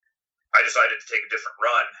I decided to take a different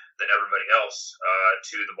run than everybody else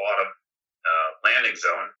to the bottom landing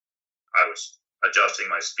zone. I was adjusting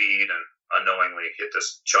my speed and unknowingly hit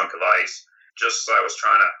this chunk of ice. Just as I was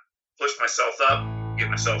trying to push myself up,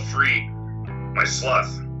 get myself free, my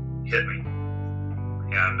sloth hit me.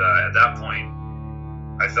 And at that point,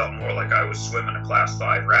 I felt more like I was swimming a Class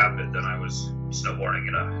 5 rapid than I was snowboarding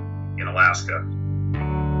in Alaska.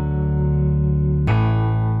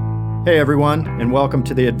 Hey everyone, and welcome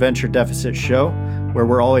to the Adventure Deficit Show, where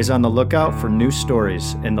we're always on the lookout for new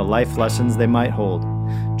stories and the life lessons they might hold.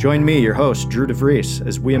 Join me, your host, Drew DeVries,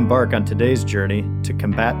 as we embark on today's journey to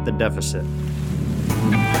combat the deficit.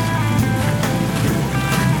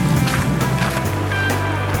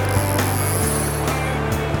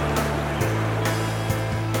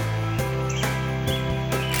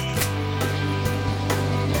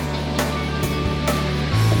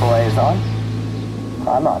 Blaze on.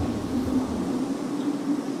 I'm on.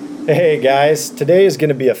 Hey guys, today is going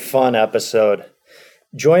to be a fun episode.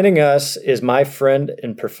 Joining us is my friend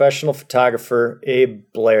and professional photographer, Abe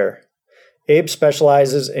Blair. Abe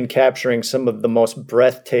specializes in capturing some of the most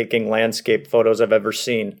breathtaking landscape photos I've ever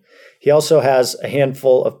seen. He also has a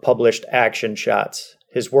handful of published action shots.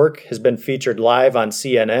 His work has been featured live on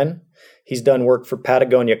CNN. He's done work for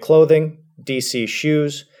Patagonia Clothing, DC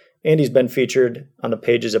Shoes, and he's been featured on the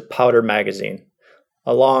pages of Powder Magazine,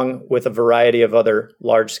 along with a variety of other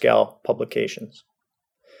large-scale publications.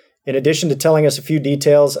 In addition to telling us a few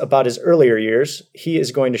details about his earlier years, he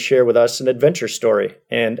is going to share with us an adventure story,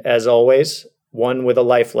 and as always, one with a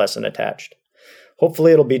life lesson attached.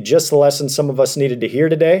 Hopefully it'll be just the lesson some of us needed to hear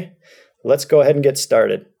today. Let's go ahead and get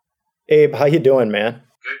started. Abe, how you doing, man?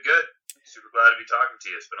 Good. Super glad to be talking to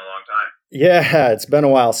you. It's been a long time. Yeah, it's been a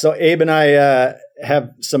while. So Abe and I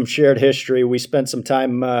have some shared history. We spent some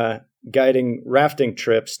time guiding rafting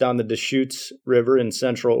trips down the Deschutes River in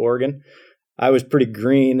Central Oregon. I was pretty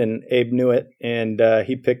green, and Abe knew it, and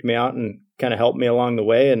he picked me out and kind of helped me along the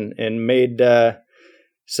way and made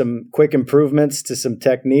some quick improvements to some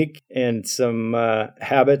technique and some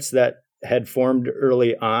habits that had formed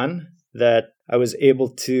early on that I was able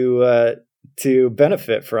to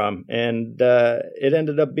benefit from. And it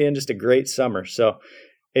ended up being just a great summer. So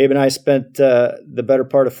Abe and I spent the better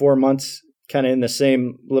part of 4 months kind of in the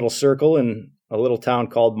same little circle in a little town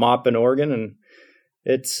called Maupin, Oregon. And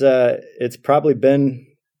it's probably been,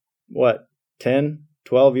 10,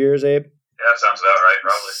 12 years, Abe? Yeah, that sounds about right,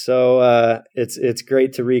 probably. So it's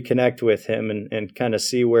great to reconnect with him and kind of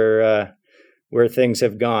see where things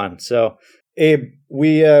have gone. So Abe,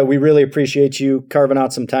 we really appreciate you carving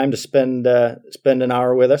out some time to spend an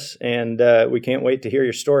hour with us, and we can't wait to hear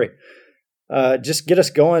your story. Just get us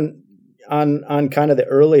going on kind of the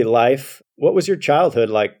early life. What was your childhood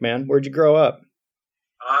like, man? Where'd you grow up?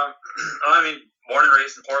 Born and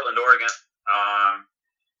raised in Portland, Oregon,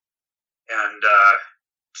 and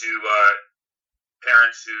to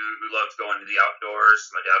parents who loved going to the outdoors.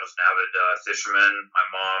 My dad was an avid fisherman. My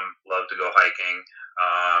mom loved to go hiking.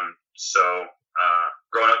 So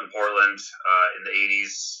growing up in Portland in the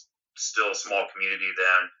 80s, still a small community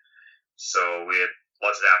then, so we had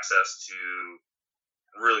lots of access to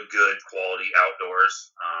really good quality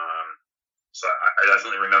outdoors. So I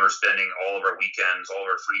definitely remember spending all of our weekends, all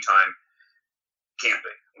of our free time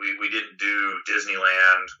camping. We didn't do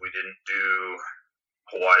Disneyland. We didn't do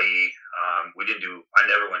Hawaii. I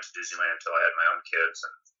never went to Disneyland until I had my own kids,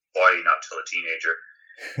 and Hawaii not till a teenager.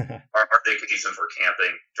 Our vacations were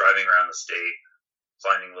camping, driving around the state,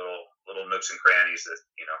 finding little nooks and crannies that,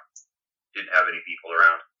 didn't have any people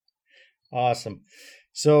around. Awesome.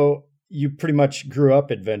 So you pretty much grew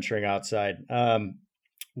up adventuring outside.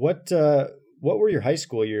 What were your high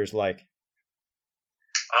school years like?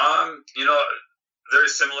 Very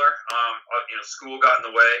similar. School got in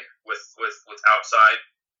the way with outside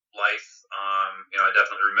life. I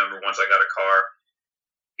definitely remember once I got a car,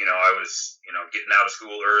 I was, getting out of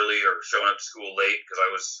school early or showing up to school late because I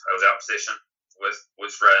was out fishing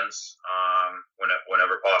with friends,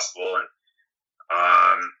 whenever possible. And,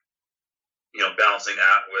 balancing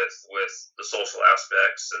that with the social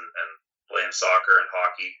aspects and playing soccer and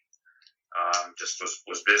hockey, just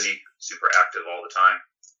was busy, super active all the time.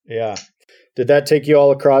 Yeah. Did that take you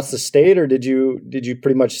all across the state, or did you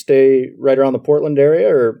pretty much stay right around the Portland area,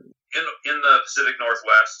 or? In the Pacific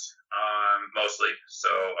Northwest, mostly. So,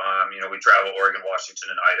 we travel Oregon, Washington,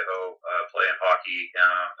 and Idaho, playing hockey,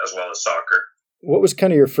 as well as soccer. What was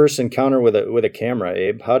kind of your first encounter with a camera,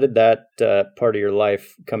 Abe? How did that part of your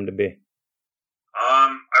life come to be?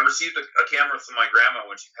 I received a camera from my grandma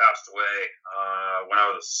when she passed away, when I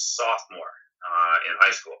was a sophomore in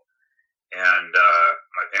high school. And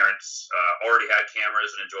my parents already had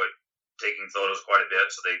cameras and enjoyed taking photos quite a bit,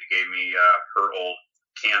 so they gave me her old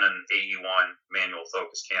Canon AE1 manual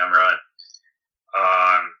focus camera.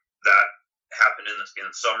 And that happened in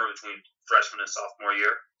the summer between freshman and sophomore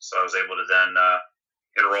year. So I was able to then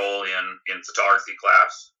enroll in photography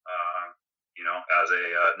class. As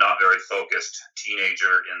a not very focused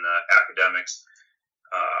teenager in the academics,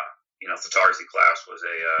 photography class was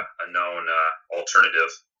a known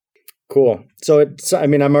alternative. Cool. So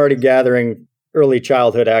I'm already gathering early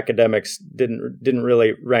childhood academics didn't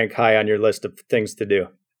really rank high on your list of things to do.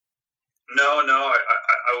 No,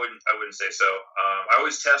 I wouldn't say so. I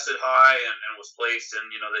always tested high and was placed in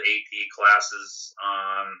the AP classes,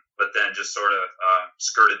 but then just sort of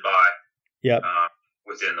skirted by. Yep.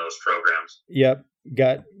 Within those programs. Yep.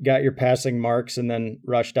 Got your passing marks and then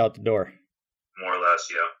rushed out the door. More or less,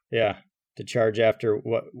 yeah. Yeah. To charge after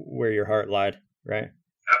where your heart lied, right?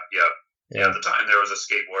 Yeah. At the time, there was a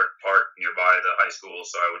skateboard park nearby the high school,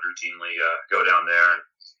 so I would routinely go down there and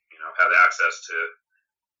have access to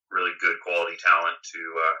really good quality talent to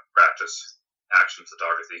practice action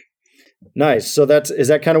photography. Nice. So is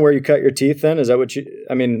that kind of where you cut your teeth then? Is that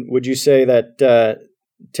would you say that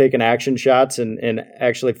taking action shots and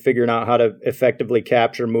actually figuring out how to effectively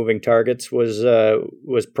capture moving targets was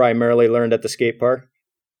primarily learned at the skate park?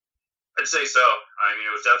 I'd say so. I mean,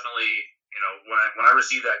 it was definitely, when I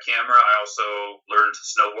received that camera, I also learned to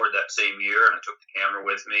snowboard that same year, and I took the camera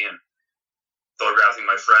with me, and photographing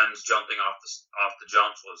my friends jumping off the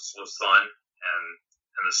jumps was fun, and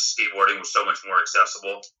the skateboarding was so much more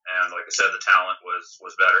accessible, and like I said, the talent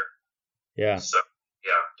was better. Yeah. So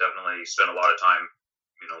yeah, definitely spent a lot of time,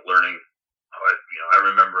 learning. I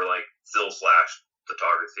remember like Phil Flash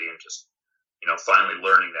photography and just, finally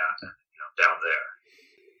learning that, down there.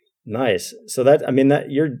 Nice. So that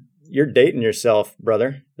you're dating yourself,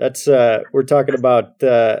 brother. That's we're talking about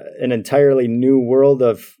an entirely new world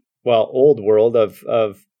old world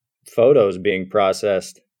of photos being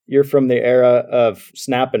processed. You're from the era of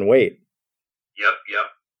snap and wait. Yep.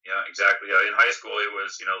 Yeah, exactly. In high school, it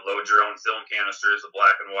was, load your own film canisters, the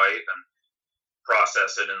black and white, and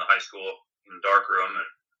process it in the high school darkroom and,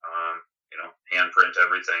 handprint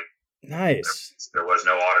everything. Nice. There was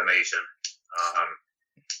no automation.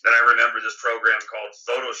 Then I remember this program called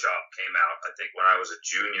Photoshop came out, I think, when I was a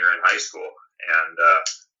junior in high school. And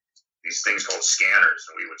these things called scanners.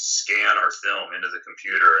 And we would scan our film into the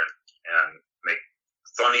computer and make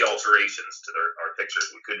funny alterations to our pictures.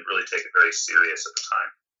 We couldn't really take it very serious at the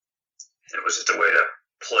time. It was just a way to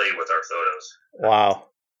play with our photos. Wow.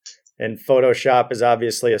 And Photoshop is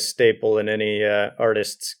obviously a staple in any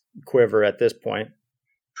artist's quiver at this point.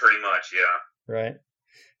 Pretty much, yeah. Right.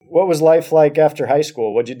 What was life like after high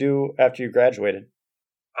school? What'd you do after you graduated?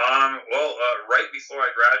 Right before I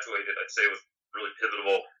graduated, I'd say it was a really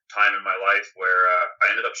pivotal time in my life where I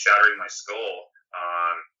ended up shattering my skull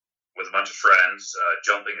with a bunch of friends,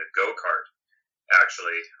 jumping a go-kart,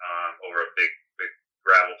 actually, over a big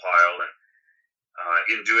gravel pile. And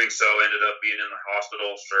in doing so, ended up being in the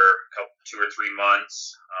hospital for 2 or 3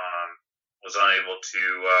 months, was unable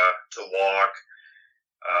to walk,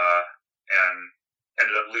 and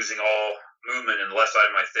ended up losing all movement in the left side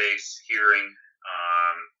of my face, hearing,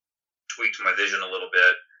 tweaked my vision a little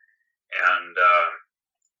bit. And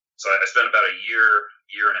so I spent about a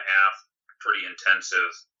year and a half, pretty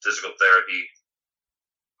intensive physical therapy,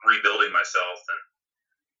 rebuilding myself and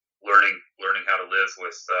learning how to live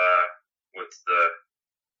with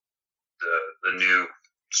the new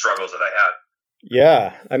struggles that I had.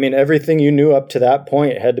 Yeah, I mean, everything you knew up to that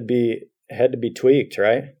point had to be tweaked,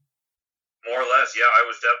 right? More or less, yeah. I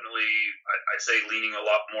was definitely, I'd say, leaning a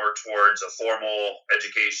lot more towards a formal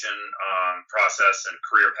education process and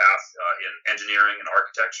career path in engineering and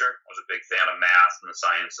architecture. I was a big fan of math and the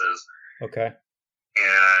sciences. Okay.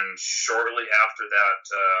 And shortly after that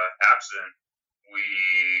accident,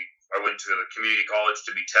 I went to the community college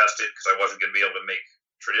to be tested because I wasn't going to be able to make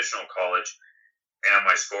traditional college, and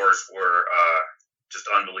my scores were just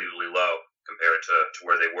unbelievably low compared to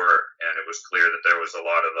where they were, and it was clear that there was a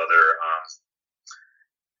lot of other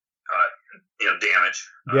damage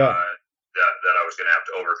that I was going to have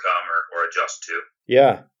to overcome or adjust to.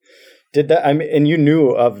 Yeah. Did that? I mean, and you knew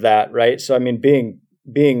of that, right? So I mean,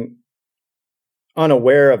 being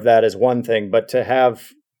unaware of that is one thing, but to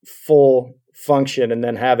have full function and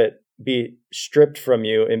then have it be stripped from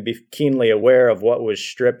you and be keenly aware of what was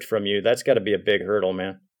stripped from you, that's got to be a big hurdle,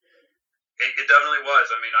 man. It definitely was.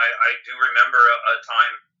 I mean, I do remember a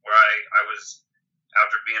time where I was,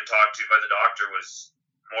 after being talked to by the doctor, was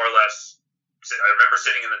more or less, I remember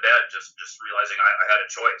sitting in the bed just realizing I had a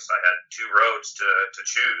choice. I had 2 roads to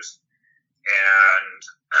choose. And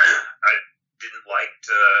I didn't like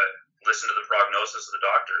to listened to the prognosis of the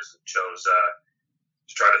doctors and chose to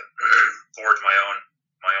try to forge my own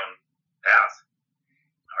path.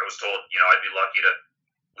 I was told, I'd be lucky to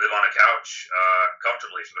live on a couch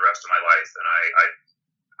comfortably for the rest of my life, and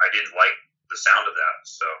I didn't like the sound of that.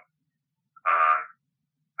 So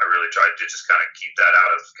I really tried to just kind of keep that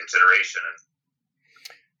out of consideration and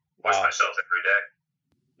push myself every day.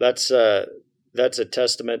 That's a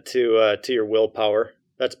testament to your willpower.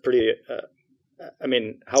 That's pretty.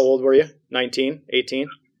 How old were you? 19, 18? 18,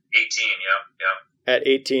 yeah. At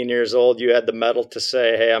 18 years old, you had the mettle to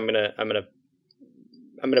say, "Hey, I'm gonna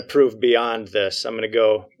prove beyond this. I'm gonna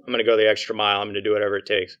go the extra mile. I'm gonna do whatever it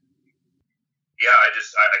takes." Yeah, I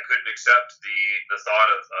couldn't accept the thought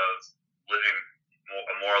of living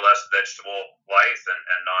a more or less vegetable life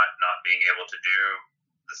and not being able to do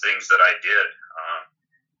the things that I did.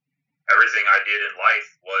 Everything I did in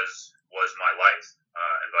life was my life,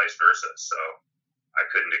 and vice versa. So I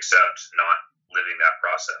couldn't accept not living that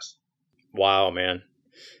process. Wow, man,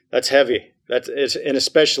 that's heavy.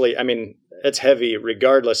 It's heavy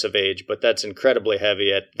regardless of age, but that's incredibly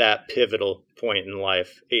heavy at that pivotal point in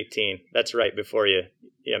life. 18. That's right before you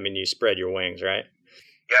spread your wings, right?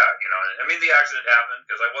 Yeah, the accident happened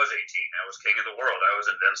because I was 18. I was king of the world. I was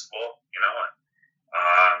invincible,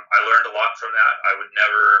 I learned a lot from that. I would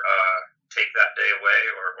never take that day away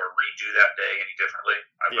or redo that day any differently.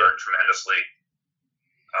 I learned tremendously.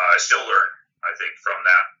 I still learn, I think, from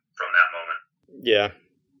that moment. Yeah.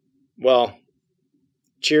 Well,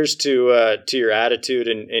 cheers to your attitude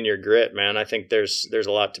and your grit, man. I think there's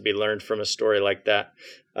a lot to be learned from a story like that.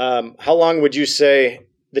 How long would you say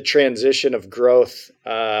the transition of growth?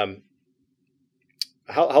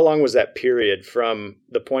 How long was that period from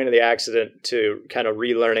the point of the accident to kind of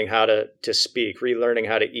relearning how to speak, relearning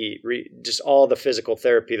how to eat, just all the physical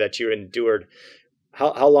therapy that you endured?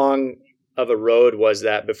 How long of a road was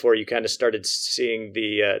that before you kind of started seeing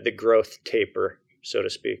the growth taper, so to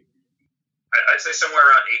speak? I'd say somewhere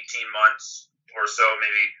around 18 months or so,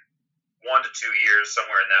 maybe 1 to 2 years,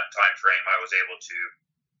 somewhere in that time frame, I was able to,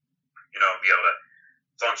 be able to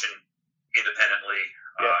function independently.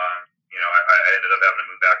 Yeah. I ended up having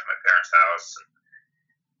to move back to my parents' house. And,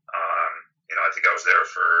 I think I was there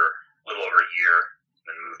for a little over a year,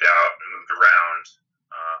 then moved out and moved around,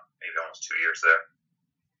 maybe almost 2 years there.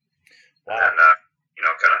 Wow. And,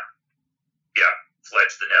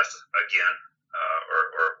 fledged the nest again,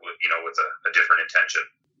 or with a different intention.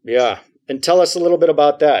 Yeah. And tell us a little bit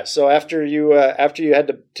about that. So after you had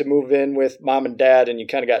to move in with mom and dad and you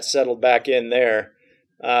kind of got settled back in there,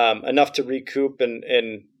 enough to recoup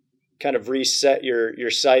and kind of reset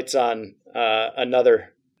your sights on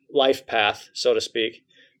another life path, so to speak.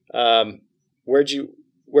 Where'd you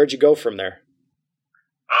go from there?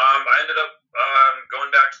 I ended up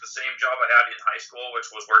going back to the same job I had in high school, which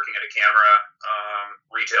was working at a camera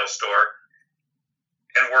retail store,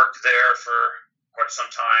 and worked there for quite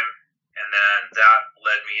some time. And then that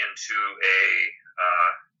led me into a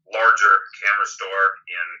larger camera store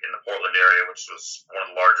in the Portland area, which was one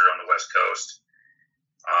of the larger on the West Coast.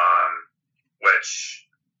 Which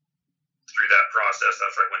through that process,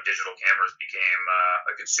 that's right when digital cameras became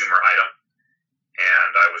a consumer item,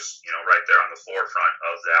 and I was right there on the forefront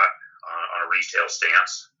of that on a retail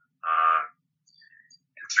stance.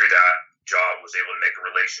 And through that job, was able to make a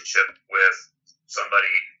relationship with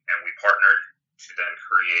somebody, and we partnered to then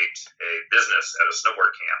create a business at a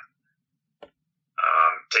snowboard camp,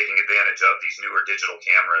 taking advantage of these newer digital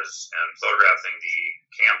cameras and photographing the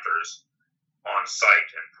campers on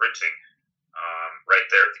site and printing right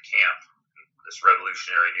there at the camp. This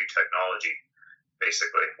revolutionary new technology,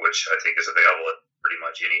 basically, which I think is available at pretty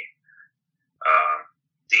much any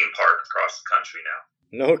theme park across the country now.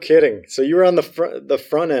 No kidding. So you were on the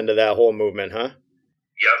front end of that whole movement, huh?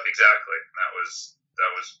 Yep, exactly. That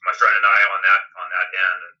was my friend and I on that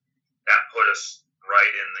end, and that put us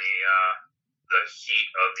right in the heat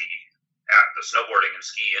of the snowboarding and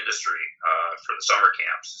ski industry for the summer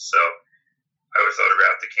camps. So I would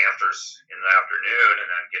photograph the campers in the afternoon and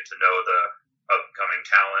then get to know the upcoming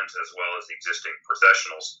talent as well as the existing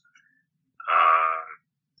professionals.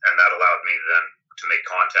 And that allowed me then to make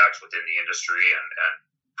contacts within the industry and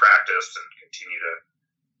practice and continue to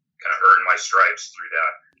kind of earn my stripes through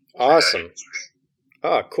that. Awesome.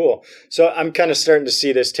 Oh, cool. So I'm kind of starting to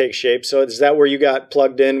see this take shape. So is that where you got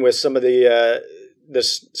plugged in with some of the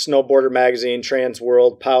Snowboarder Magazine, Trans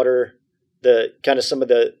World, Powder, some of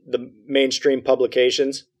the mainstream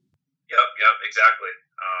publications? Yep, exactly.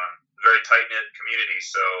 Very tight-knit community.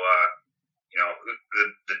 So,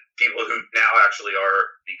 the people who now actually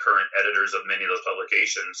are the current editors of many of those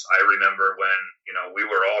publications, I remember when, we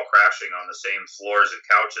were all crashing on the same floors and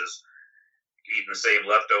couches eating the same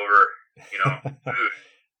leftover, food,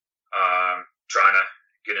 trying to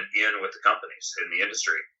get an in with the companies in the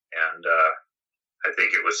industry. And I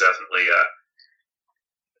think it was definitely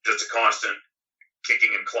just a constant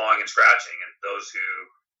kicking and clawing and scratching. And those who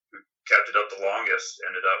kept it up the longest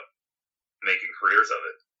ended up making careers of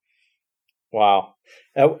it. Wow.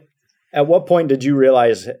 At what point did you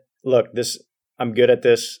realize, look, I'm good at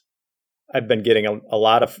this. I've been getting a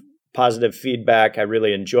lot of positive feedback. I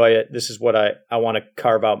really enjoy it. This is what I want to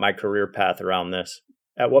carve out my career path around this.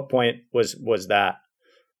 At what point was that?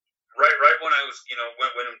 Right when I was,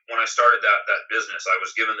 when I started that business, I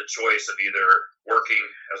was given the choice of either working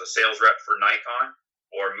as a sales rep for Nikon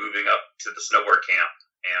or moving up to the snowboard camp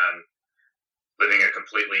and living a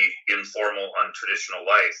completely informal, untraditional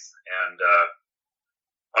life. And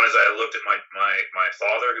honestly, I looked at my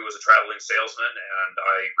father, who was a traveling salesman, and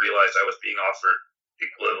I realized I was being offered the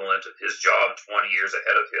equivalent of his job 20 years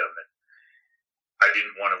ahead of him. And I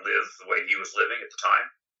didn't want to live the way he was living at the time,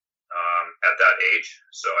 at that age.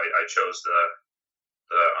 So I chose the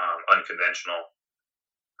unconventional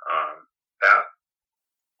path.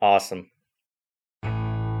 Awesome.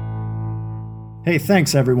 Hey,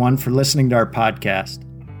 thanks everyone for listening to our podcast.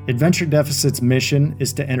 Adventure Deficit's mission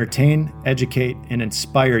is to entertain, educate, and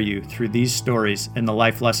inspire you through these stories and the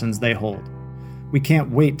life lessons they hold. We can't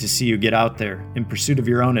wait to see you get out there in pursuit of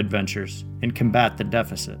your own adventures and combat the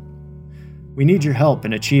deficit. We need your help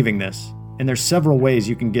in achieving this, and there's several ways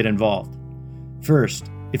you can get involved. First,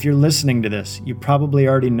 if you're listening to this, you probably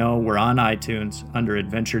already know we're on iTunes under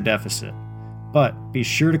Adventure Deficit, but be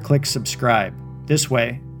sure to click subscribe. This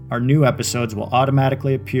way, our new episodes will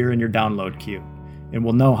automatically appear in your download queue, and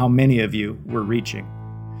we'll know how many of you we're reaching.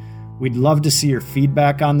 We'd love to see your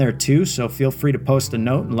feedback on there too, so feel free to post a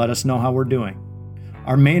note and let us know how we're doing.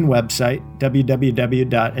 Our main website,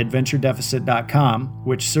 www.adventuredeficit.com,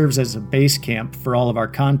 which serves as a base camp for all of our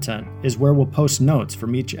content, is where we'll post notes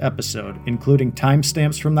from each episode, including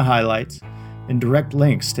timestamps from the highlights and direct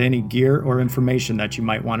links to any gear or information that you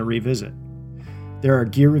might want to revisit. There are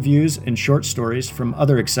gear reviews and short stories from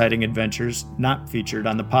other exciting adventures not featured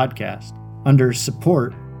on the podcast. Under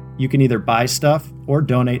support, you can either buy stuff or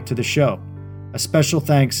donate to the show. A special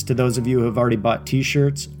thanks to those of you who have already bought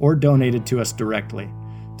t-shirts or donated to us directly.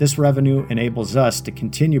 This revenue enables us to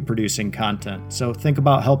continue producing content, so think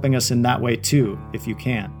about helping us in that way too, if you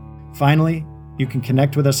can. Finally, you can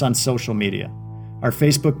connect with us on social media. Our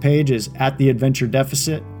Facebook page is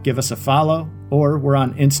 @TheAdventureDeficit. Give us a follow, or we're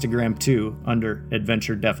on Instagram too under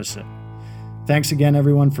Adventure Deficit. Thanks again,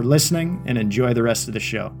 everyone, for listening, and enjoy the rest of the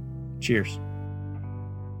show. Cheers.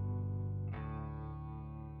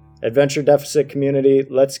 Adventure Deficit community,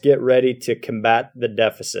 let's get ready to combat the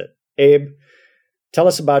deficit. Abe, tell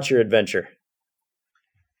us about your adventure.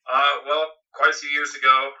 Well, quite a few years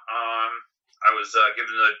ago, I was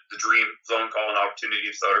given the dream phone call and opportunity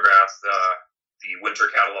to photograph the winter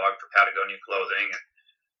catalog for Patagonia clothing.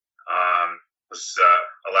 Was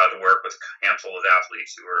allowed to work with a handful of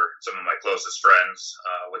athletes who were some of my closest friends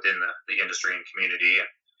within the industry and community.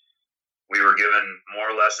 We were given more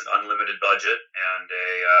or less an unlimited budget and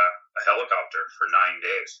a helicopter for 9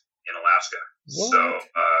 days in Alaska. What? So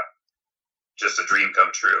just a dream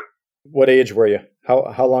come true. What age were you?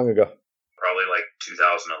 How long ago? Probably like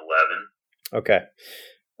 2011. Okay.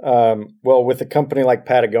 Well, with a company like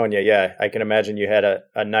Patagonia, yeah, I can imagine you had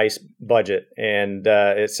a nice budget, and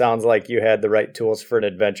it sounds like you had the right tools for an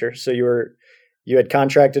adventure. So you had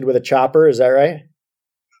contracted with a chopper, is that right?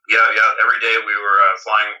 Yeah. Every day we were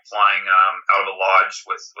flying out of a lodge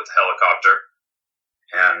with a helicopter,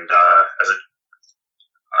 and as an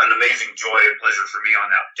amazing joy and pleasure for me on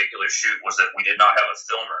that particular shoot was that we did not have a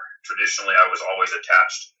filmer. Traditionally, I was always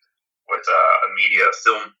attached with a media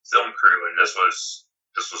film crew, and this was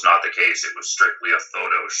not the case. It was strictly a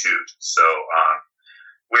photo shoot, so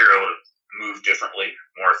we were able to move differently,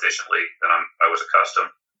 more efficiently than I was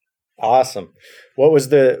accustomed. Awesome. What was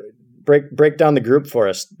the break down the group for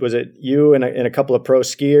us? Was it you and a couple of pro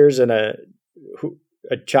skiers and a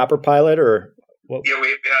chopper pilot, or what? Yeah, we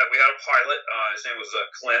had a pilot. His name was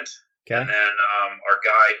Clint. Okay. And then our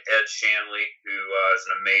guide Ed Shanley, who is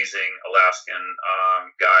an amazing Alaskan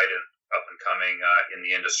guide and up and coming in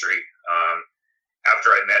the industry. After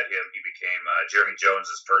I met him, he became Jeremy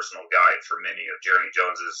Jones's personal guide for many of Jeremy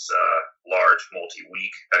Jones's large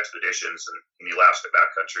multi-week expeditions in the Alaska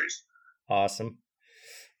backcountries. Awesome.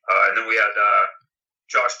 And then we had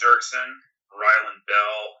Josh Dirksen, Ryland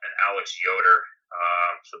Bell, and Alex Yoder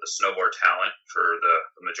for the snowboard talent for the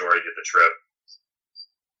majority of the trip.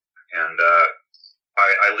 And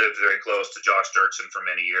I lived very close to Josh Dirksen for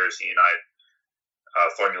many years. He and I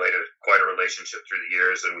formulated quite a relationship through the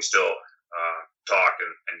years, and we still talk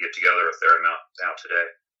and get together a fair amount now today.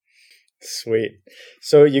 Sweet.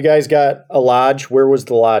 So you guys got a lodge. Where was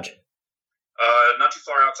the lodge? Not too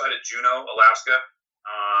far outside of Juneau, Alaska.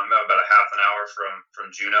 About a half an hour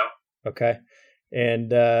from Juneau. Okay.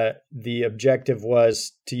 And the objective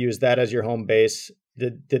was to use that as your home base.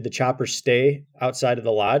 Did the chopper stay outside of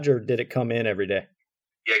the lodge, or did it come in every day?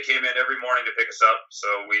 Yeah, it came in every morning to pick us up. So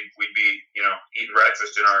we'd be eating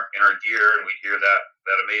breakfast in our gear, and we'd hear that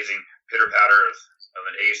amazing pitter patter of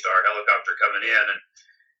an A-Star helicopter coming in, and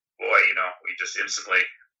boy, we just instantly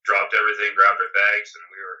dropped everything, grabbed our bags, and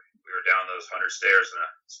we were down those 100 stairs in a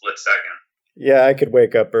split second. Yeah, I could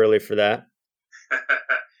wake up early for that.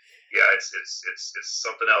 Yeah, it's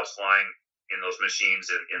something else flying in those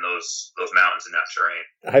machines in those mountains in that terrain.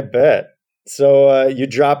 I bet. So you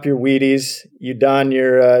drop your Wheaties, you don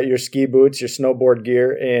your ski boots, your snowboard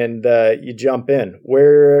gear, and you jump in.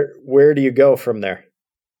 Where do you go from there?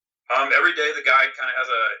 Every day the guide kind of has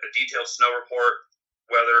a detailed snow report,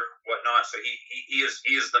 weather, whatnot. So he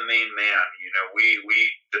is the main man.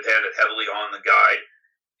 We depended heavily on the guide,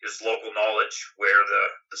 his local knowledge where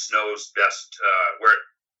the snow's best, where it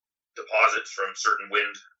deposits from certain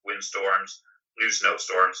wind storms, new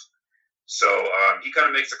snowstorms. So he kind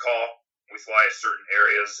of makes a call. We fly certain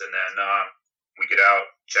areas, and then we get out,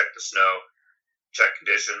 check the snow, check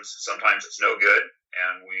conditions. Sometimes it's no good,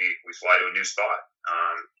 and we fly to a new spot.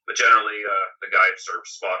 But generally, the guides are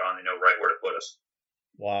spot on. They know right where to put us.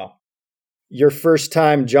 Wow. Your first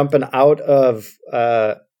time jumping out of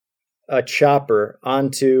a chopper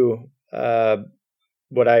onto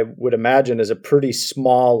what I would imagine is a pretty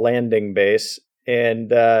small landing base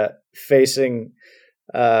and facing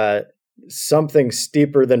something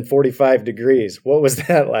steeper than 45 degrees. What was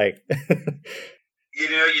that like? You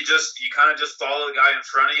kind of just follow the guy in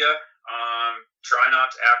front of you. Try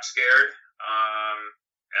not to act scared.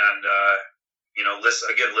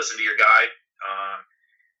 Listen to your guide.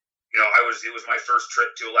 It was my first trip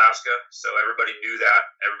to Alaska, so everybody knew that.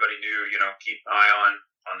 Everybody knew, keep an eye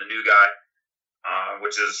on the new guy,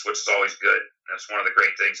 which is always good. That's one of the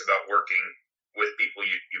great things about working with people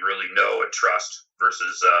you really know and trust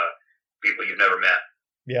versus people you've never met.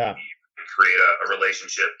 Yeah. You create a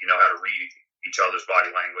relationship. You know how to read each other's body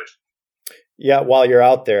language. Yeah, while you're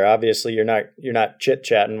out there, obviously you're not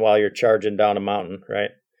chit-chatting while you're charging down a mountain,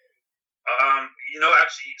 right?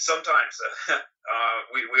 Actually, sometimes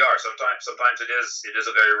we are. Sometimes it is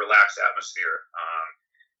a very relaxed atmosphere.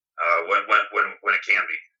 When it can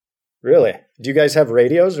be. Really? Do you guys have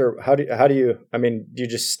radios, or how do you? I mean, do you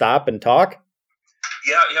just stop and talk?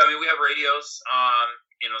 Yeah. We have radios.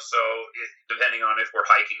 Depending on if we're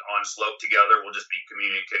hiking on slope together, we'll just be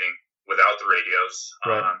communicating without the radios.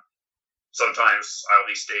 Right. Sometimes I'll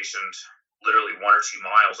be stationed literally 1 or 2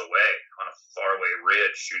 miles away on a faraway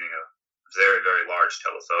ridge, shooting a very, very large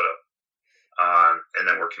telephoto. And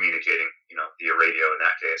then we're communicating, via radio in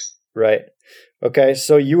that case. Right. Okay.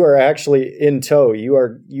 So you are actually in tow. You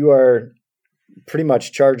are pretty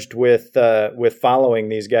much charged with following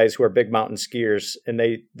these guys who are big mountain skiers, and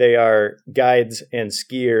they are guides and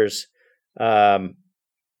skiers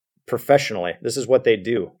professionally. This is what they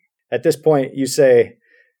do. At this point,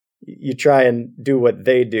 you try and do what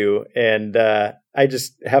they do, and I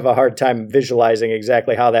just have a hard time visualizing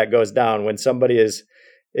exactly how that goes down when somebody is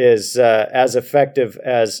as effective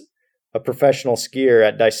as a professional skier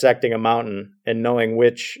at dissecting a mountain and knowing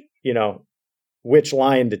which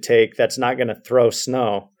line to take that's not going to throw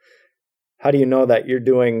snow. How do you know that you're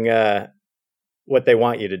doing what they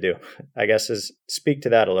want you to do? I guess speak to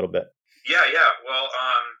that a little bit. Yeah. Well,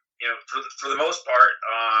 for the most part,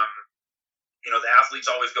 the athletes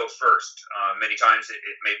always go first. Many times it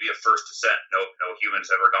may be a first descent. No human's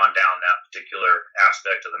ever gone down that particular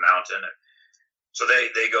aspect of the mountain. So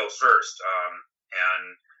they go first.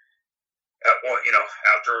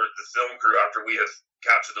 After the film crew, after we have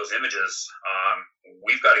captured those images,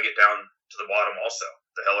 we've got to get down to the bottom also.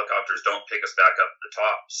 The helicopters don't pick us back up at the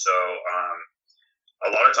top. So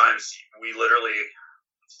a lot of times we literally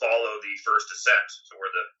follow the first descent. So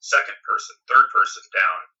we're the second person, third person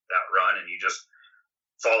down that run, and you just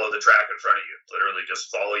follow the track in front of you. Literally just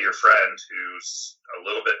follow your friend who's a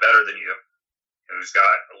little bit better than you, who's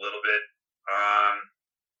got a little bit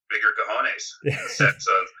bigger cojones in the sense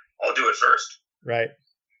of, I'll do it first. Right.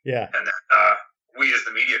 Yeah. And then we as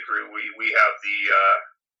the media crew, we have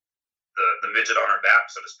the midget on our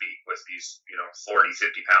back, so to speak, with these 40,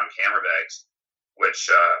 50-pound camera bags,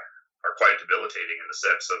 which are quite debilitating in the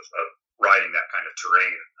sense of riding that kind of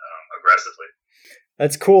terrain aggressively.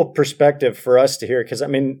 That's cool perspective for us to hear, because I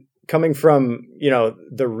mean, coming from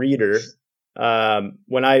the reader,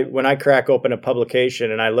 when I crack open a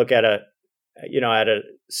publication and I look at at a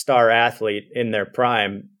star athlete in their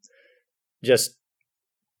prime, just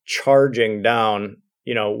charging down,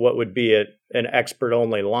 what would be an expert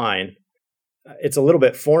only line. It's a little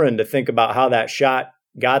bit foreign to think about how that shot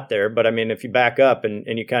got there. But I mean, if you back up and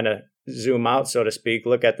you kind of zoom out, so to speak,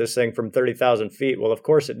 look at this thing from 30,000 feet. Well, of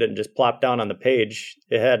course it didn't just plop down on the page.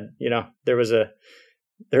 It had, there was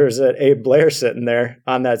an Abe Blair sitting there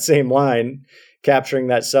on that same line, capturing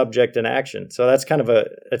that subject in action. So it's kind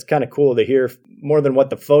of cool to hear more than what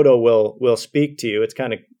the photo will speak to you. It's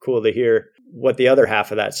kind of cool to hear what the other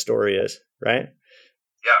half of that story is, right?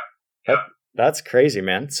 Yeah. That's crazy,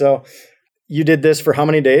 man. So you did this for how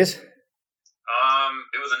many days?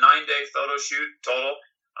 It was a 9-day photo shoot total.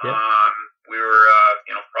 Yeah. We were,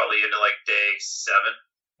 probably into like day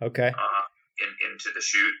 7. Okay. Into the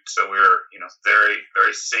shoot. So we were, very,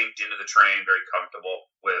 very synced into the terrain, very comfortable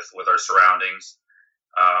with our surroundings,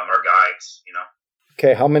 our guides,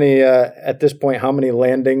 Okay. How many, at this point, how many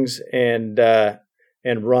landings and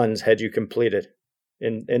runs had you completed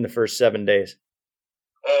in the first 7 days?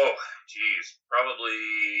 Oh, geez, probably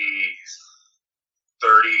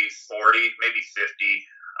 30, 40, maybe 50,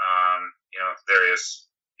 various,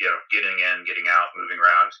 getting in, getting out, moving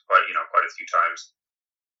around quite a few times.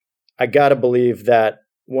 I got to believe that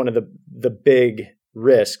one of the big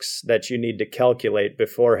risks that you need to calculate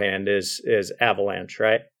beforehand is avalanche,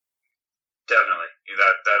 right? Definitely.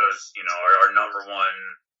 That is, our number one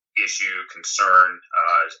issue, concern,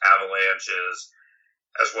 is avalanches,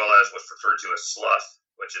 as well as what's referred to as slough,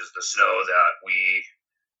 which is the snow that we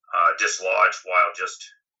dislodge while just,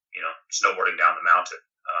 snowboarding down the mountain.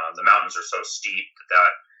 The mountains are so steep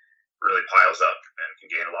that really piles up and can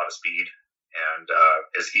gain a lot of speed, and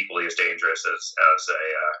is equally as dangerous as a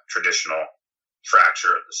traditional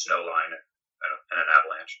fracture of the snow line and an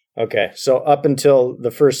avalanche. Okay, so up until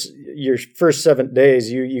your first 7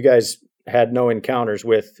 days, you guys had no encounters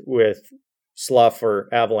with slough or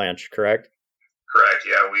avalanche, correct? Correct.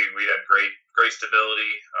 Yeah, we had great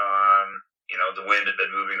stability. The wind had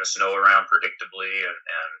been moving the snow around predictably,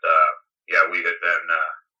 and we had been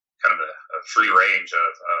kind of a free range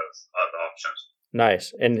of options.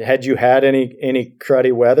 Nice. And had you had any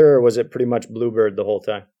cruddy weather, or was it pretty much bluebird the whole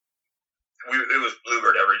time? It was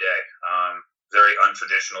bluebird every day. Very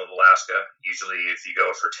untraditional of Alaska. Usually, if you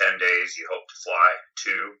go for 10 days, you hope to fly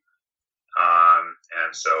 2.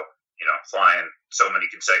 And so, flying so many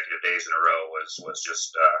consecutive days in a row was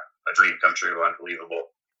just a dream come true. Unbelievable.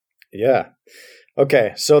 Yeah.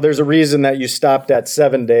 Okay. So there's a reason that you stopped at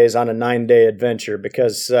 7 days on a 9-day adventure,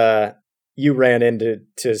 because you ran into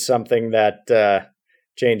something that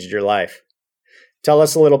changed your life. Tell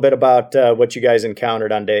us a little bit about what you guys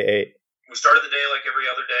encountered on day 8. We started the day like every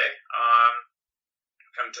other day.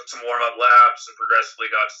 Kind of took some warm-up laps and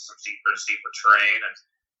progressively got to some steeper and steeper terrain, and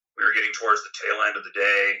we were getting towards the tail end of the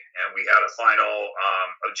day, and we had a final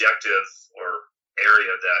objective or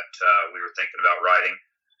area that we were thinking about riding.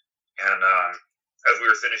 And as we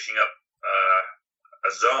were finishing up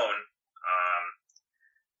a zone,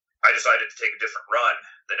 I decided to take a different run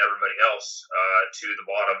than everybody else to the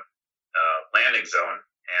bottom landing zone,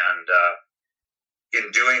 and in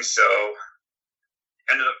doing so,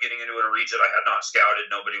 ended up getting into a region I had not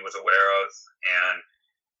scouted, nobody was aware of, and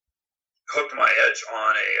hooked my edge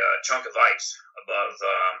on a chunk of ice above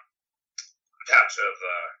a patch of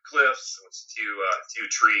cliffs with a few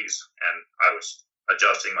trees, and I was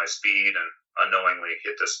adjusting my speed and unknowingly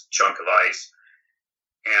hit this chunk of ice,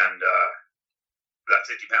 and that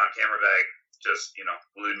 50-pound camera bag just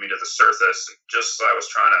glued me to the surface. Just as I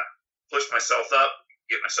was trying to push myself up,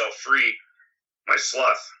 get myself free, my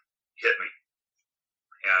slough hit me,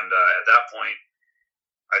 and at that point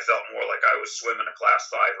I felt more like I was swimming a Class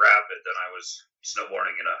 5 rapid than I was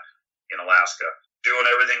snowboarding in Alaska. Doing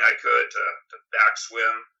everything I could to back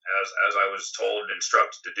swim as I was told and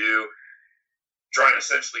instructed to do, trying to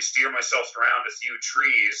essentially steer myself around a few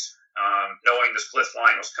trees, knowing this cliff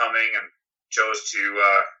line was coming, and chose to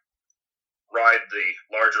ride the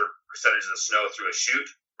larger percentage of the snow through a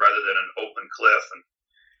chute rather than an open cliff, and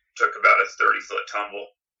took about a 30-foot tumble.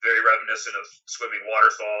 Very reminiscent of swimming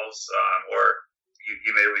waterfalls, or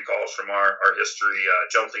you may recall from our history,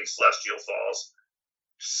 jumping celestial falls.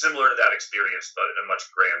 Similar to that experience, but at a much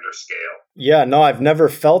grander scale. Yeah, no, I've never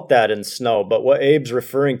felt that in snow. But what Abe's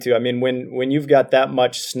referring to, I mean, when you've got that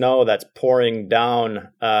much snow that's pouring down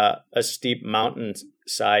a steep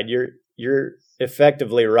mountainside, you're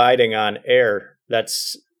effectively riding on air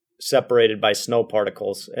that's separated by snow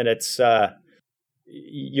particles, and it's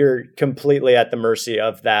you're completely at the mercy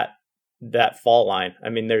of that fall line. I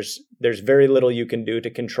mean, there's very little you can do to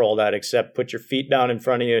control that except put your feet down in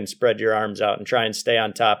front of you and spread your arms out and try and stay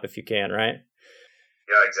on top if you can, right?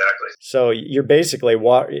 Yeah, exactly. So you're basically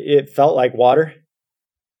it felt like water.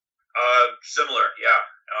 Similar, yeah.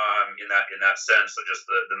 In that sense, so just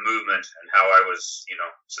the movement and how I was,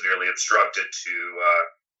 severely obstructed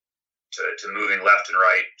to moving left and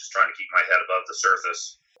right, just trying to keep my head above the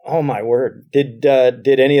surface. Oh my word! Did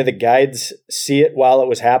any of the guides see it while it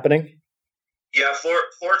was happening? Yeah,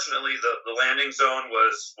 fortunately, the landing zone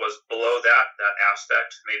was below that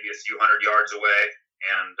aspect, maybe a few hundred yards away,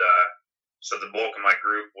 and so the bulk of my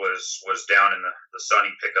group was down in the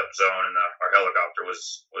sunny pickup zone, and our helicopter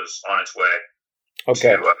was on its way to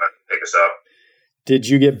pick us up. Did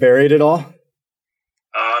you get buried at all?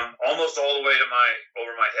 Almost all the way to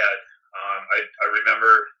over my head. I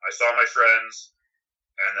remember I saw my friends,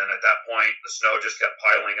 and then at that point, the snow just kept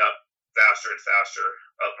piling up faster and faster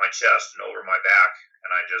up my chest and over my back,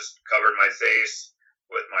 and I just covered my face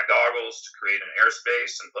with my goggles to create an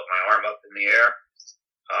airspace and put my arm up in the air,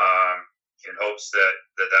 in hopes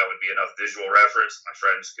that would be enough visual reference. My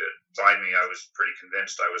friends could find me. I was pretty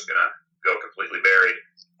convinced I was going to go completely buried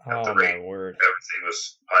at the rate everything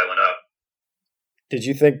was piling up. Did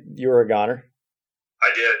you think you were a goner? I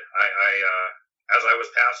did. I as I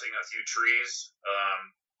was passing a few trees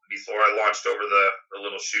before I launched over the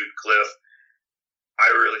little chute cliff,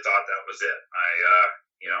 I really thought that was it.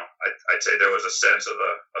 I'd say there was a sense of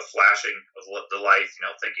a flashing of the light,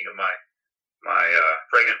 thinking of my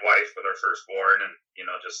pregnant wife with our firstborn, and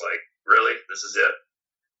just like, really, this is it.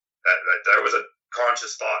 That there was a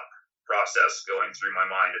conscious thought process going through my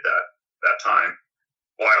mind at that time,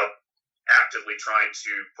 while actively trying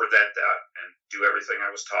to prevent that and do everything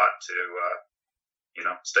I was taught to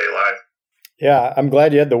stay alive. Yeah, I'm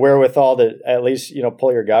glad you had the wherewithal to at least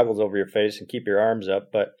pull your goggles over your face and keep your arms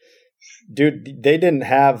up. But dude, they didn't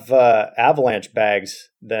have avalanche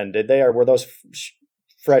bags then, did they? Or were those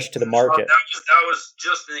fresh to the market? That was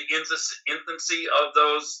just in the infancy of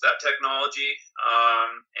that technology,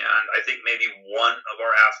 and I think maybe one of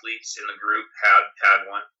our athletes in the group had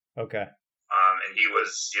one. Okay. And he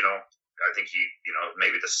was, I think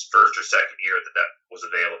maybe the first or second year that was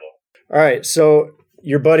available. All right, so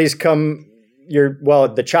your buddies come.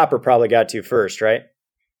 The chopper probably got to you first, right?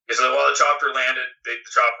 Yeah, so the chopper landed. The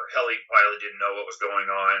chopper heli pilot didn't know what was going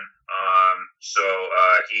on, so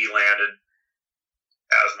he landed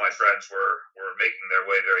as my friends were making their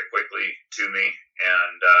way very quickly to me,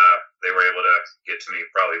 and they were able to get to me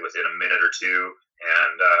probably within a minute or two,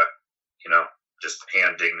 and just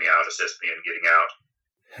hand dig me out, assist me in getting out.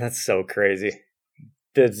 That's so crazy.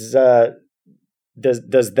 Does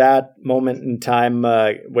that moment in time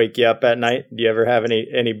wake you up at night? Do you ever have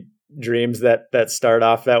any dreams that start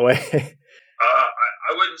off that way?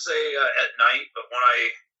 I wouldn't say at night, but when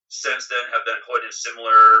I since then have been put in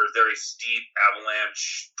similar, very steep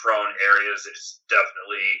avalanche-prone areas, it's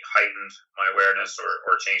definitely heightened my awareness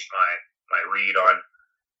or changed my read on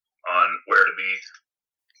where to be.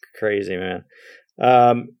 Crazy, man.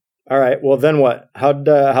 All right. Well, then what? How'd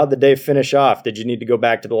the day finish off? Did you need to go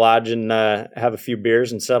back to the lodge and have a few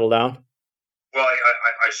beers and settle down? Well,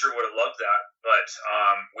 I sure would have loved that, but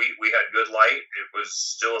we had good light. It was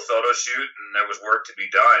still a photo shoot, and there was work to be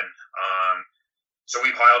done. So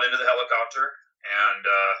we piled into the helicopter and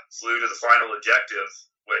flew to the final objective,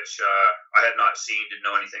 which I had not seen, didn't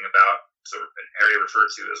know anything about. So an area referred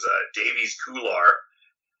to as Davies Couloir,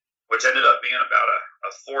 which ended up being about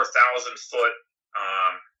a 4,000-foot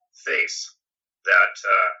face that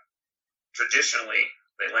traditionally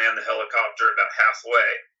they land the helicopter about halfway,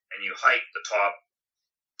 and you hike the top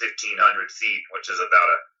 1,500 feet, which is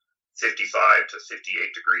about a 55 to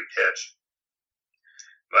 58 degree pitch.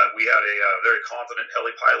 But we had a very confident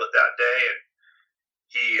heli pilot that day, and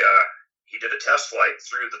he did a test flight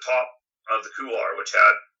through the top of the couloir, which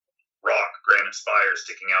had rock granite spires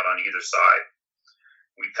sticking out on either side.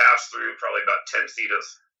 We passed through probably about 10 feet of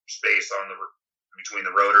space between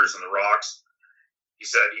the rotors and the rocks. He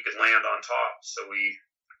said he could land on top, so we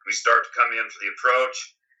start to come in for the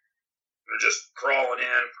approach. We're just crawling in,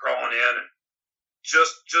 and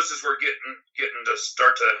just as we're getting to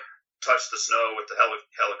start to touch the snow with the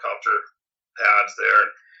helicopter pads there,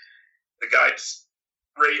 the guy just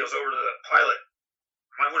radios over to the pilot.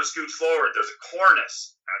 Might want to scooch forward. There's a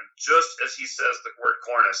cornice, and just as he says the word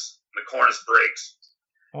cornice, the cornice breaks.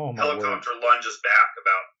 Oh, my helicopter word. Lunges back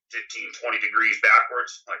about 15-20 degrees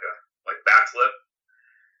backwards, like backflip.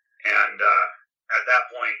 And at that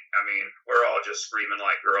point, I mean, we're all just screaming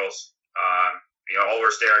like girls. All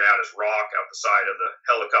we're staring at is rock out the side of the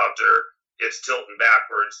helicopter. It's tilting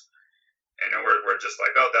backwards. And we're just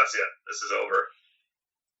like, oh, that's it. This is over.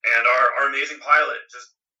 And our amazing pilot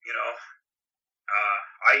just,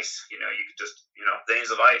 ice, you could just,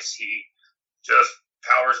 veins of ice. He just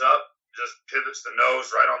powers up, just pivots the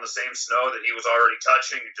nose right on the same snow that he was already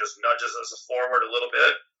touching, and just nudges us forward a little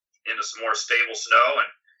bit into some more stable snow.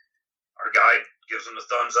 And our guide gives him the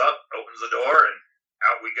thumbs up, opens the door, and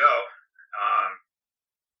out we go.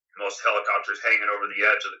 Most helicopters hanging over the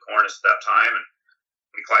edge of the cornice at that time, and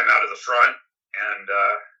we climb out of the front, and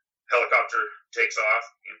helicopter takes off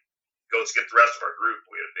and goes to get the rest of our group.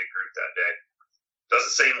 We had a big group that day. Does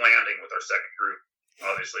the same landing with our second group.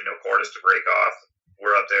 Obviously, no cornice to break off.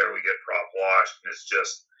 We're up there, we get prop washed, and it's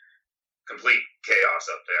just complete chaos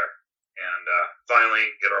up there. And finally,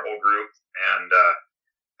 get our whole group, and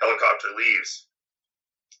helicopter leaves.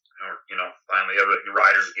 Finally, the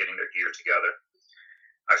riders are getting their gear together.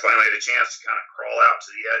 I finally had a chance to kind of crawl out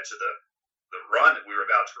to the edge of the run that we were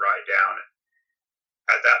about to ride down. And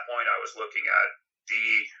at that point, I was looking at the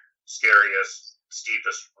scariest,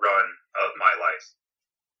 steepest run of my life,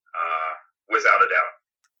 without a doubt.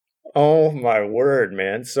 Oh, my word,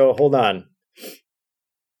 man. So hold on.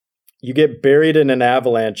 You get buried in an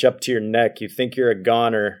avalanche up to your neck. You think you're a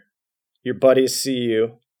goner. Your buddies see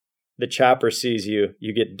you. The chopper sees you.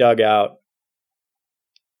 You get dug out.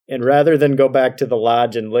 And rather than go back to the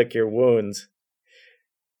lodge and lick your wounds,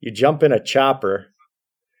 you jump in a chopper,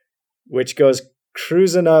 which goes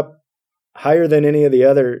cruising up higher than any of the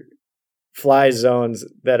other fly zones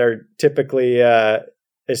that are typically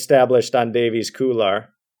established on Davies Couloir.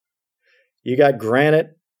 You got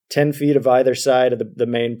granite 10 feet of either side of the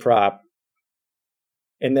main prop.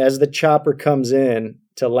 And as the chopper comes in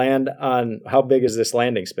to land on, how big is this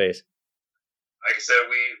landing space? Like I said,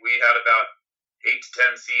 we had about 8 to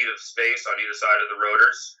 10 feet of space on either side of the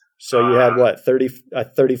rotors. So you had what,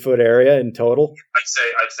 30-foot area in total? I'd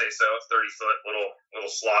say so. 30-foot little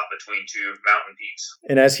slot between two mountain peaks.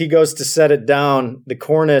 And as he goes to set it down, the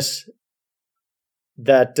cornice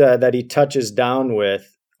that he touches down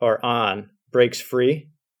with or on breaks free,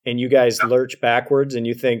 and you guys lurch backwards, and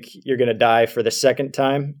you think you're going to die for the second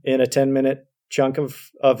time in a 10-minute chunk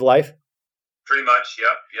of life? Pretty much,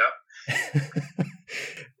 yep.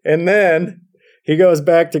 And then he goes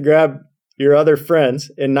back to grab your other friends,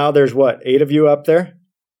 and now there's what, 8 of you up there?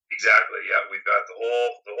 Exactly, yeah. We've got the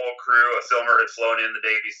whole crew. A filmer had flown in the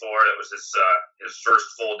day before. That was his first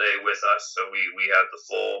full day with us, so we had the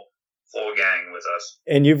full gang with us.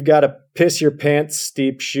 And you've got to piss your pants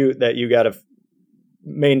steep chute that you got to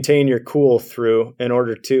maintain your cool through in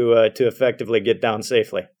order to effectively get down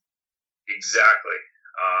safely. Exactly.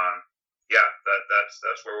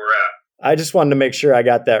 That's where we're at. I just wanted to make sure I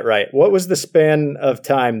got that right. What was the span of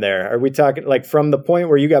time there? Are we talking like from the point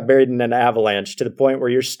where you got buried in an avalanche to the point where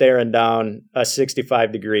you're staring down a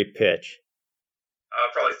 65-degree pitch?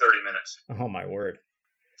 Probably 30 minutes. Oh my word.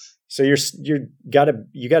 So you got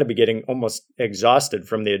to be getting almost exhausted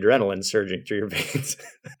from the adrenaline surging through your veins.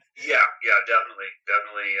 Yeah, definitely.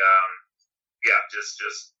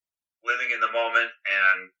 Just living in the moment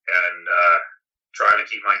and trying to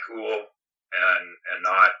keep my cool and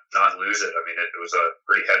not lose it. I mean, it was a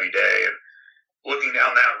pretty heavy day, and looking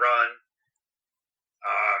down that run,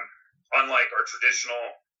 unlike our traditional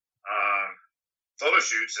photo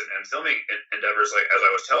shoots and filming endeavors, like as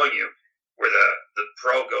I was telling you, where the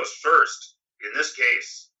pro goes first. In this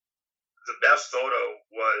case, the best photo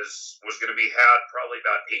was going to be had probably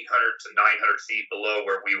about 800 to 900 feet below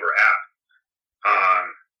where we were at,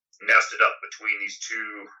 nested up between these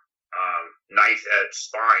two knife edge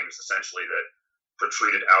spines, essentially, that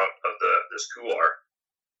protruded out of this couloir.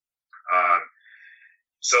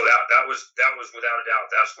 So that was without a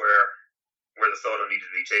doubt, that's where the photo needed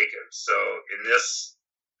to be taken. So in this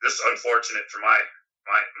unfortunate for my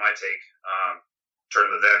take, turn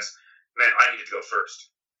of events, man, I needed to go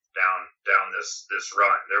first down this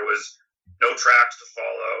run. There was no tracks to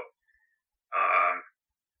follow.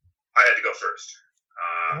 I had to go first.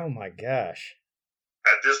 Oh my gosh.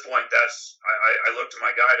 At this point, I looked to my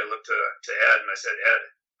guide, I looked to Ed, and I said, Ed,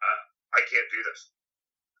 I can't do this.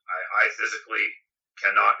 I physically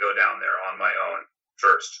cannot go down there on my own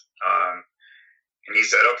first. And he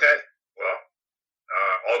said, okay, well,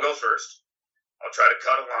 I'll go first. I'll try to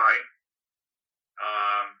cut a line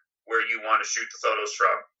where you want to shoot the photos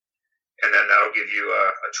from, and then that'll give you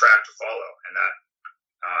a track to follow. And that,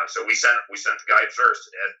 so we sent the guide first.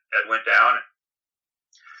 Ed went down and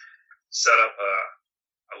set up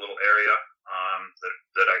a little area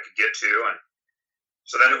that I could get to, and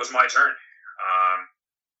so then it was my turn.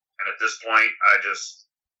 And at this point, I just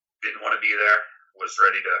didn't want to be there. Was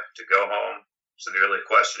ready to go home. Severely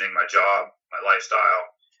questioning my job, my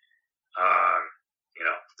lifestyle.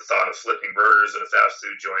 The thought of flipping burgers at a fast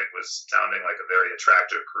food joint was sounding like a very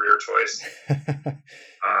attractive career choice.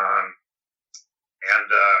 And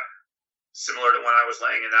similar to when I was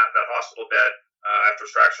laying in that hospital bed after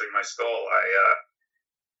fracturing my skull.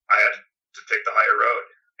 I had to pick the higher road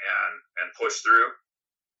and push through,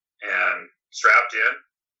 and strapped in,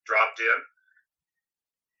 dropped in,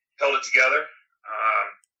 held it together.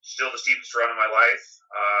 Still the steepest run of my life.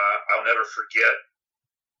 I'll never forget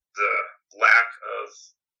the lack of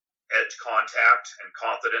edge contact and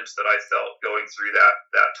confidence that I felt going through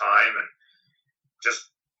that time, and just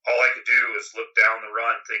all I could do was look down the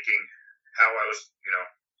run, thinking how I was,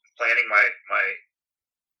 planning my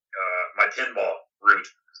pinball route,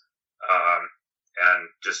 and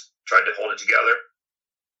just tried to hold it together.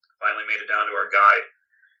 Finally made it down to our guide.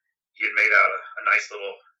 He had made out a nice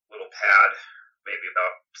little pad, maybe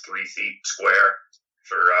about 3 feet square,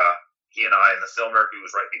 for he and I and the filmer who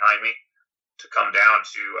was right behind me to come down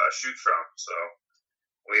to shoot from. So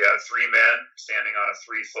we had 3 men standing on a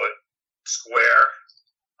 3-foot square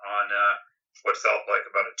on what felt like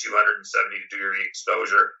about a 270-degree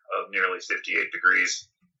exposure of nearly 58 degrees,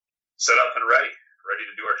 set up and ready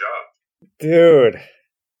to do our job. Dude,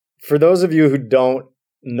 for those of you who don't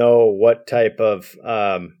know what type of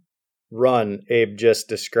run Abe just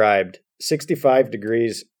described, 65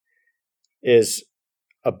 degrees is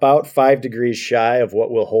about 5 degrees shy of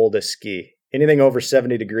what will hold a ski. Anything over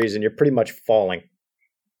 70 degrees and you're pretty much falling.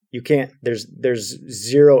 You can't, there's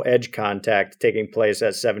zero edge contact taking place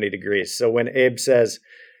at 70 degrees. So when Abe says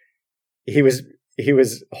he was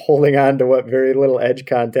holding on to what very little edge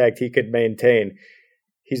contact he could maintain,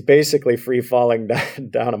 he's basically free falling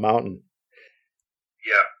down a mountain.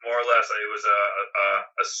 Yeah, more or less. It was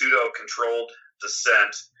a pseudo-controlled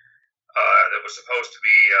descent that was supposed to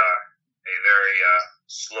be a very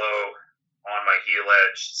slow, on my heel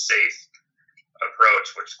edge, safe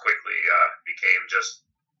approach, which quickly became just,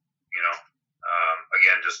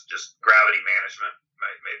 again, just gravity management.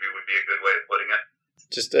 Maybe would be a good way of putting it.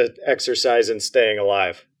 Just an exercise in staying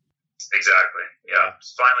alive. Exactly. Yeah.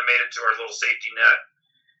 Finally made it to our little safety net,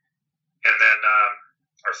 and then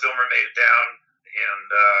our filmer made it down, and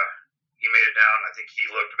he made it down. I think he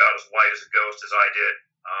looked about as white as a ghost as I did,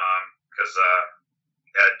 because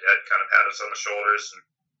Ed kind of had us on the shoulders and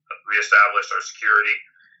reestablished our security.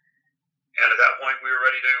 And at that point, we were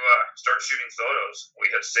ready to start shooting photos. We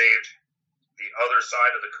had saved the other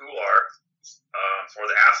side of the couloir for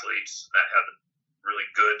the athletes that had really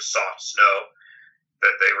good soft snow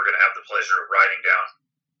that they were going to have the pleasure of riding down.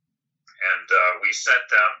 And we sent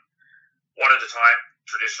them one at a time,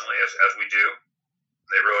 traditionally, as we do.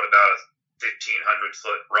 They rode about a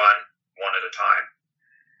 1,500-foot run, one at a time.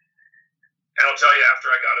 And I'll tell you,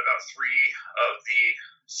 after I got about 3 of the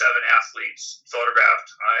 7 athletes photographed,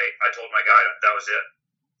 I told my guide that was it.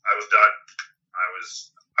 I was done.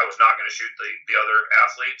 I was not going to shoot the other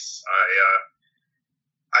athletes.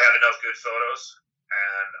 I had enough good photos,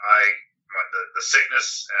 and the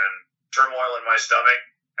sickness and turmoil in my stomach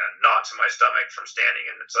and knots in my stomach from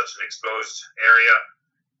standing in such an exposed area.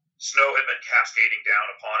 Snow had been cascading down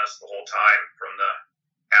upon us the whole time from the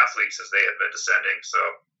athletes as they had been descending. So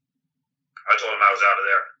I told him I was out of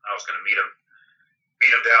there. I was going to meet him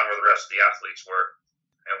down where the rest of the athletes were.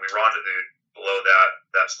 And we rendezvoused below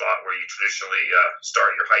that spot where you traditionally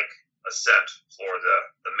start your hike ascent for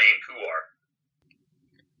the main couloir.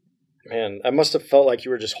 Man, I must have felt like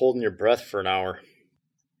you were just holding your breath for an hour.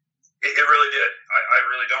 It really did. I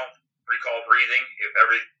really don't recall breathing.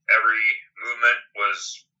 Every movement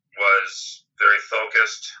was very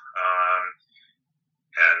focused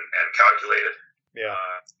and calculated. Yeah.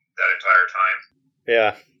 That entire time.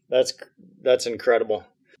 Yeah, that's incredible.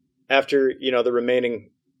 After the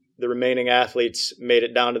remaining athletes made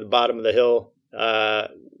it down to the bottom of the hill,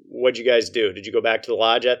 what'd you guys do? Did you go back to the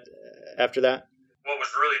lodge after that? What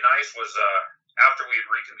was really nice was after we had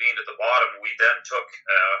reconvened at the bottom, we then took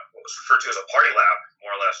what was referred to as a party lap,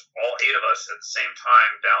 more or less. All 8 of us at the same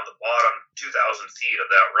time down the bottom 2,000 feet of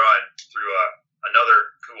that run through another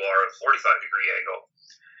couloir at a 45-degree angle.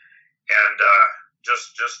 And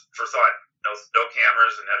just for fun, no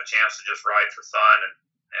cameras, and had a chance to just ride for fun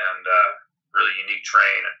and really unique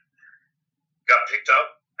terrain. And got picked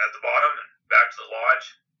up at the bottom and back to the lodge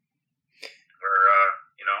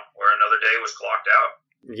where another day was clocked out.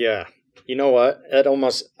 Yeah. You know what?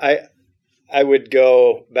 I would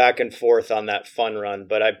go back and forth on that fun run,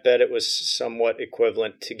 but I bet it was somewhat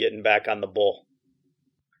equivalent to getting back on the bull.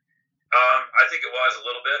 I think it was a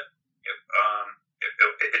little bit.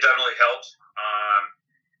 It definitely helped.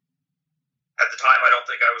 At the time, I don't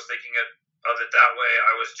think I was thinking of it that way.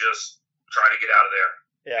 I was just trying to get out of there.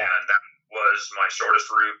 Yeah. And that was my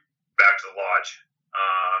shortest route back to the lodge.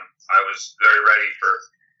 I was very ready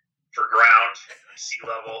for ground, sea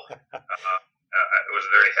level. It was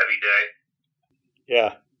a very heavy day.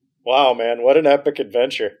 Yeah. Wow, man. What an epic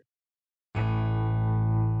adventure.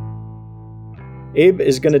 Abe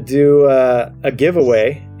is going to do a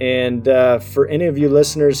giveaway. And for any of you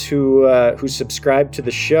listeners who subscribe to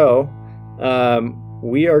the show,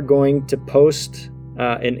 we are going to post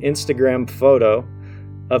an Instagram photo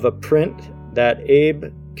of a print that Abe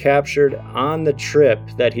captured on the trip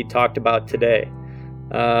that he talked about today.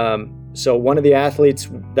 So one of the athletes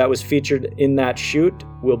that was featured in that shoot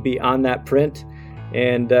will be on that print,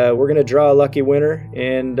 and we're going to draw a lucky winner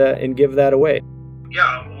and give that away.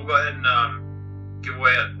 Yeah, we'll go ahead and give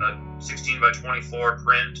away a 16 by 24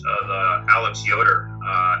 print of Alex Yoder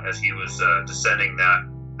as he was descending that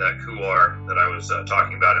couloir that I was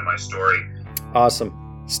talking about in my story.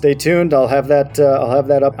 Awesome. Stay tuned. I'll have that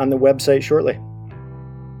up on the website shortly.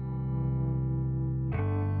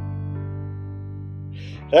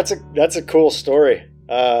 That's a cool story.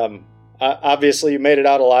 Obviously, you made it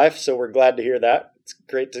out alive, so we're glad to hear that. It's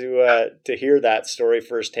great to hear that story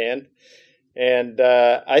firsthand, and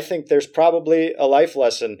I think there's probably a life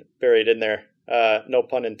lesson buried in there. No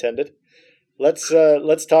pun intended. Let's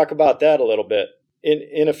talk about that a little bit.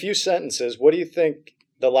 In a few sentences, what do you think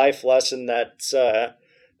the life lesson that's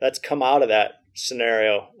come out of that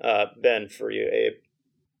scenario been for you, Abe?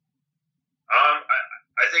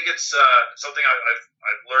 I think it's something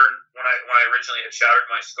I've learned when I originally had shattered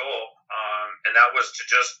my skull, and that was to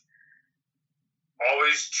just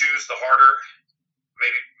always choose the harder,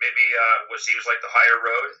 maybe what seems like the higher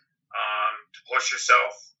road, to push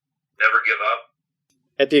yourself, never give up.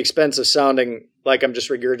 At the expense of sounding like I'm just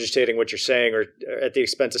regurgitating what you're saying, or at the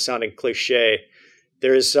expense of sounding cliche,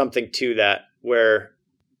 there is something to that where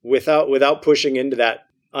without pushing into that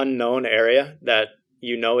unknown area that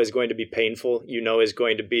you know is going to be painful, you know is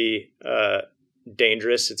going to be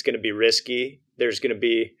dangerous, it's going to be risky. There's going to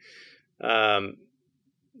be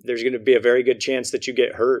a very good chance that you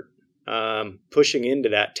get hurt. Pushing into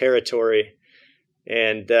that territory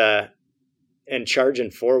and charging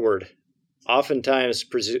forward oftentimes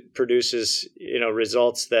produces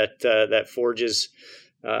results that forges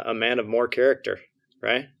a man of more character,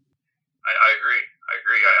 right? I agree.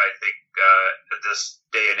 I think at this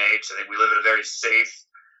day and age, I think we live in a very safe,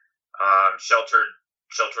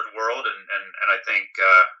 sheltered world, and I think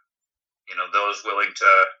those willing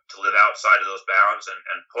to live outside of those bounds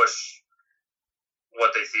and push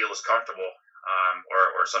what they feel is comfortable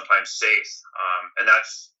or sometimes safe, and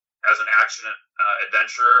that's as an action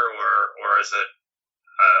adventure or as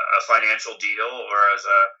a financial deal or as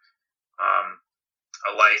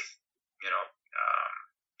a life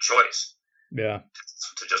choice. Yeah.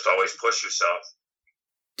 To just always push yourself.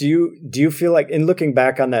 Do you feel like, in looking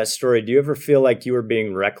back on that story, do you ever feel like you were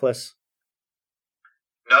being reckless?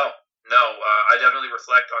 No. I definitely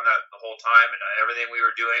reflect on that the whole time, and everything we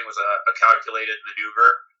were doing was a calculated maneuver.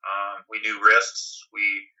 We knew risks.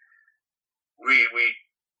 We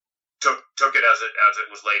took it as it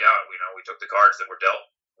was laid out. We took the cards that were dealt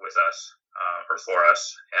with us or for us,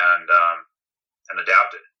 and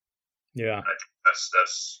adapted. Yeah, and I think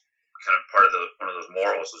that's kind of part of one of those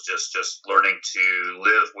morals was just learning to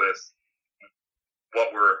live with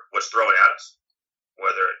what's thrown at us,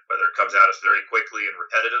 whether it comes at us very quickly and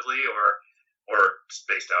repetitively or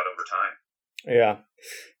spaced out over time.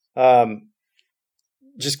 Yeah.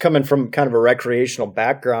 Just coming from kind of a recreational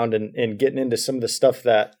background and getting into some of the stuff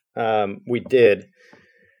that we did,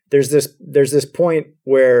 there's this point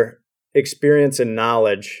where experience and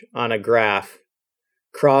knowledge on a graph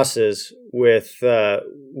crosses with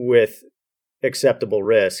acceptable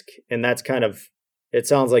risk, and that's kind of, it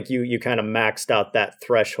sounds like you kind of maxed out that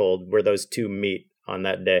threshold where those two meet on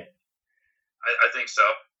that day. I think so.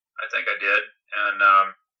 I think I did, and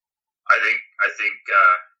I think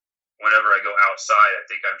whenever I go outside, I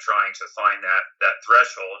think I'm trying to find that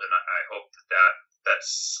threshold, and I hope that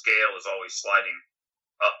scale is always sliding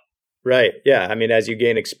up. Right. Yeah. I mean, as you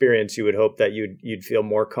gain experience, you would hope that you'd feel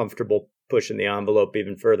more comfortable pushing the envelope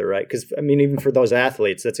even further, right? Because I mean, even for those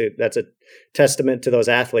athletes, that's a testament to those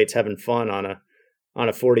athletes having fun on a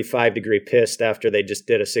 45-degree pist after they just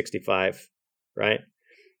did a 65, right?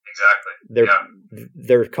 Exactly.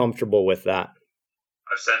 They're comfortable with that.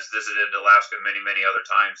 I've since visited Alaska many other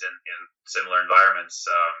times in similar environments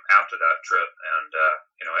after that trip, and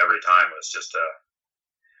every time it was just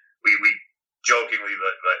we jokingly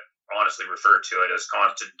but honestly refer to it as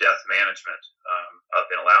constant death management up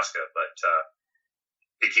in Alaska, but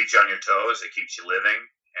it keeps you on your toes, it keeps you living,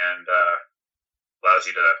 and allows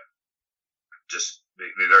you to just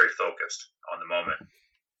be very focused on the moment.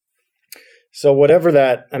 So whatever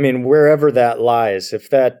that, I mean, wherever that lies, if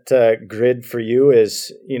that grid for you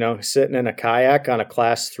is, sitting in a kayak on a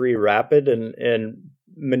class 3 rapid and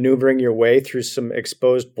maneuvering your way through some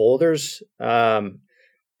exposed boulders,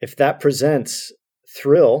 if that presents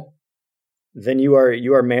thrill, then you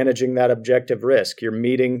are managing that objective risk. You're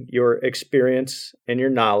meeting your experience and your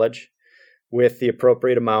knowledge with the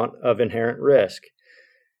appropriate amount of inherent risk.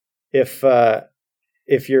 If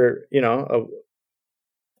you're, a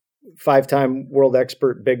 5-time world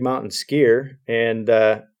expert big mountain skier and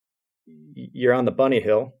you're on the bunny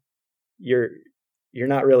hill, you're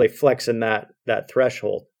not really flexing that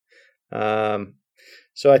threshold.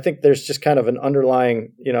 So I think there's just kind of an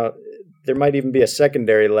underlying, there might even be a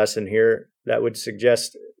secondary lesson here that would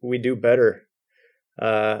suggest we do better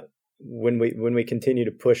when we continue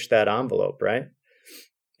to push that envelope, right,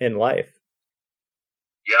 in life.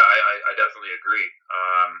 Yeah, I definitely agree.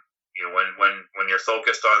 When you're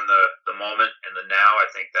focused on the moment and the now, I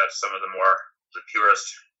think that's some of the purest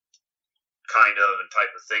kind of and type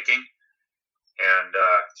of thinking. And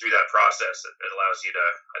through that process, it allows you to,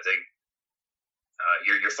 I think,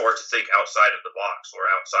 you're forced to think outside of the box or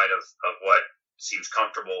outside of what seems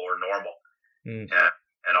comfortable or normal. And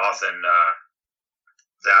often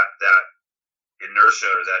that inertia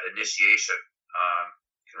or that initiation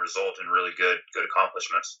can result in really good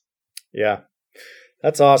accomplishments. Yeah,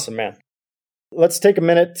 that's awesome, man. Let's take a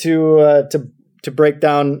minute to break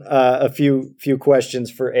down a few questions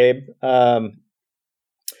for Abe.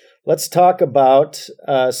 Let's talk about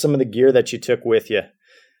some of the gear that you took with you.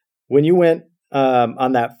 When you went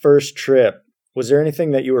on that first trip, was there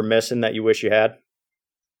anything that you were missing that you wish you had?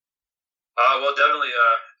 Well, definitely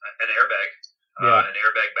an airbag. An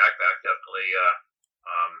airbag backpack. Definitely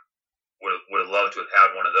would have loved to have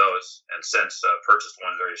had one of those, and since purchased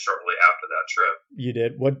one very shortly after that trip. You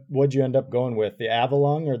did? What'd you end up going with? The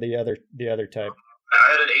Avalon or the other type? I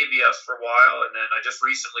had an ABS for a while, and then I just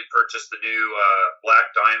recently purchased the new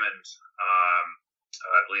Black Diamond.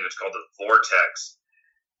 I believe it's called the Vortex.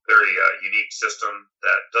 Very unique system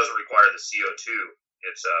that doesn't require the CO2.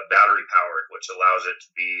 It's battery powered, which allows it to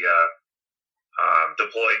be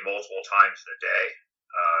deployed multiple times in a day.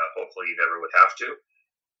 Hopefully you never would have to.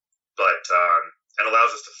 But and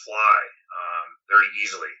allows us to fly very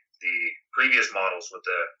easily. The previous models with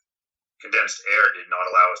the condensed air did not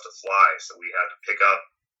allow us to fly, so we had to pick up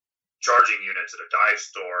charging units at a dive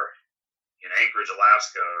store in Anchorage,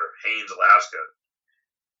 Alaska, or Haines, Alaska.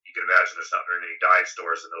 You can imagine there's not very many dive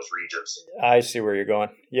stores in those regions. I see where you're going.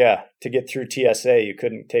 Yeah, to get through TSA, you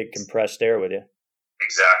couldn't take compressed air with you.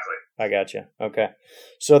 Exactly. I got you. Okay.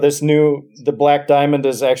 So the Black Diamond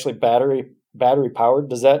is actually battery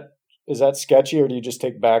powered. Is that sketchy, or do you just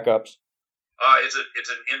take backups? It's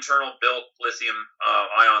an internal built lithium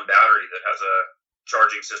ion battery that has a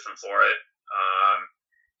charging system for it,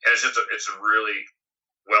 and it's a really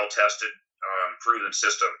well tested, proven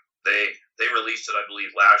system. They released it, I believe,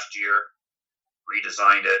 last year,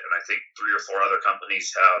 redesigned it, and I think 3 or 4 other companies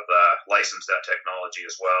have licensed that technology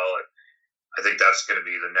as well. And I think that's going to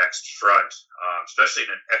be the next front, especially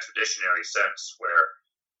in an expeditionary sense, where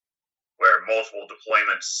multiple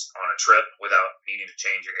deployments on a trip without needing to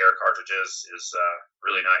change your air cartridges is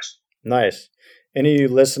really nice. Nice. Any of you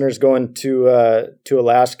listeners going to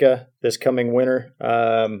Alaska this coming winter,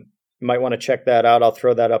 you might want to check that out. I'll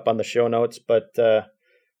throw that up on the show notes. But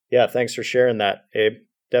yeah, thanks for sharing that, Abe.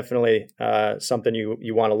 Definitely something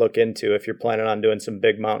you want to look into if you're planning on doing some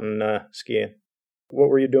big mountain skiing. What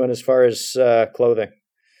were you doing as far as clothing?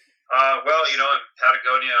 Well, in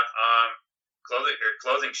Patagonia,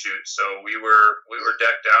 clothing shoot. So we were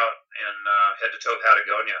decked out in head to toe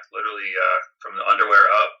Patagonia, literally from the underwear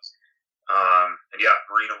up. And yeah,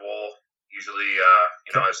 merino wool usually,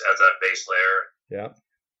 as that base layer. Yeah.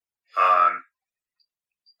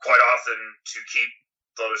 Quite often to keep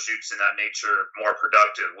photo shoots in that nature more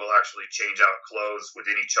productive, we'll actually change out clothes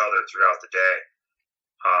within each other throughout the day.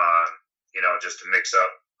 Just to mix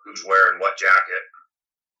up who's wearing what jacket,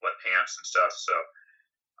 what pants and stuff. So,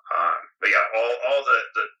 but yeah, all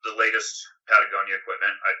the latest Patagonia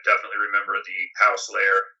equipment. I definitely remember the house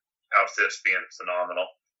layer outfits being phenomenal.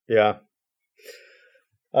 Yeah.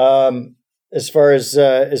 As far as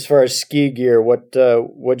ski gear,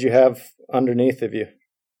 what'd you have underneath of you?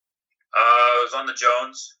 I was on the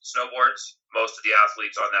Jones snowboards. Most of the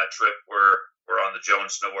athletes on that trip were on the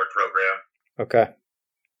Jones snowboard program. Okay.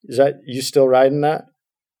 Is that you still riding that?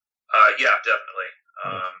 Yeah, definitely.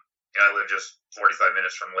 I live just 45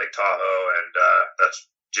 minutes from Lake Tahoe, and that's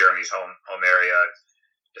Jeremy's home area. I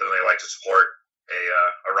definitely like to support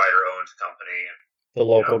a rider-owned company. And, the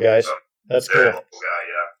local guys. So that's cool. Local guy,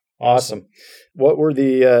 yeah. Awesome. What were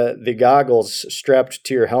the goggles strapped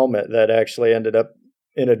to your helmet that actually ended up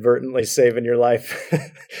inadvertently saving your life?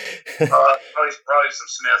 Probably some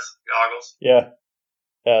Smith goggles. Yeah,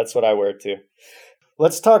 that's what I wear too.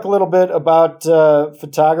 Let's talk a little bit about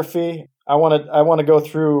photography. I want to go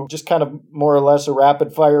through just kind of more or less a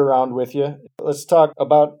rapid fire round with you. Let's talk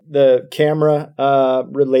about the camera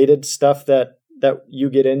related stuff that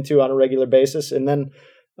you get into on a regular basis, and then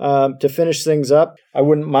to finish things up, I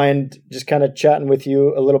wouldn't mind just kind of chatting with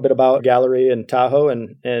you a little bit about gallery and Tahoe,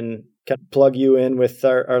 and kind of plug you in with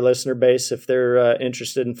our listener base if they're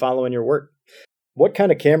interested in following your work. What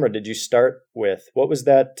kind of camera did you start with? What was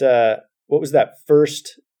that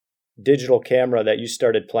first digital camera that you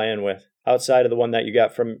started playing with, outside of the one that you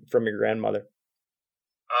got from your grandmother?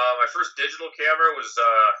 My first digital camera was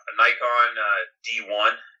a Nikon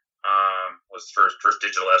D1. Was the first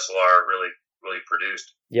digital SLR really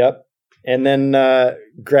produced. Yep. And then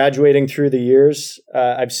graduating through the years,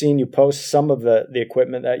 I've seen you post some of the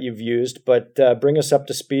equipment that you've used, but bring us up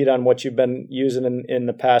to speed on what you've been using in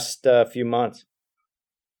the past few months.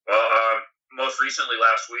 Well, most recently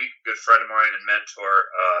last week, a good friend of mine and mentor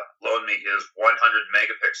loaned me his 100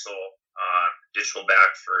 megapixel digital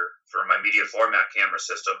back for my media format camera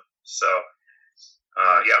system. So,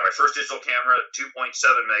 my first digital camera, 2.7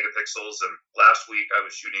 megapixels, and last week I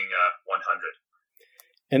was shooting 100.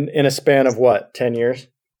 And in a span of what, 10 years?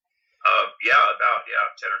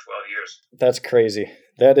 10 or 12 years. That's crazy.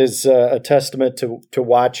 That is a testament to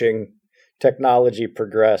watching technology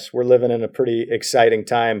progress. We're living in a pretty exciting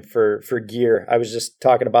time for gear. I was just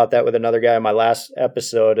talking about that with another guy in my last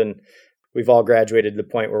episode, and we've all graduated to the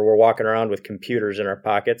point where we're walking around with computers in our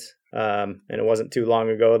pockets. And it wasn't too long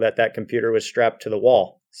ago that computer was strapped to the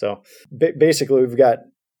wall. So basically, we've got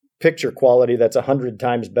picture quality that's 100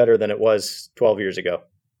 times better than it was 12 years ago.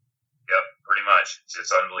 Yep, pretty much.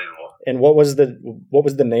 It's unbelievable. And what was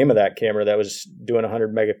the name of that camera that was doing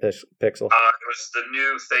 100 megapixel? It was the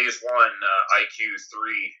new Phase 1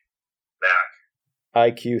 IQ3 back.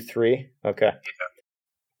 IQ3? Okay. Yeah.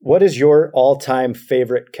 What is your all-time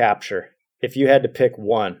favorite capture, if you had to pick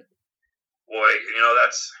one? Boy,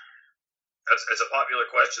 that's a popular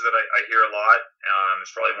question that I hear a lot.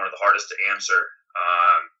 It's probably one of the hardest to answer.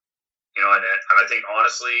 And I think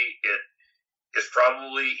honestly, it is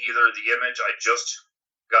probably either the image I just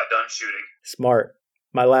got done shooting. Smart.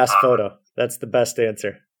 My last photo. That's the best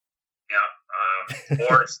answer. Yeah.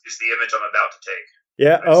 Or it's the image I'm about to take.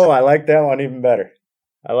 Yeah. Oh, I like that one even better.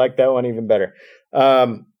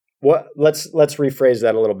 Let's rephrase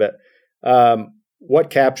that a little bit. What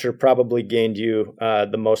capture probably gained you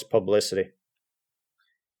the most publicity?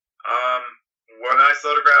 When I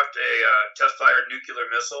photographed a test-fired nuclear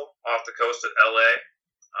missile off the coast of LA,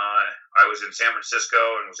 I was in San Francisco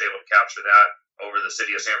and was able to capture that over the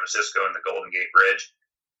city of San Francisco and the Golden Gate Bridge.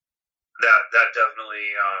 That definitely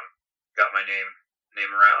got my name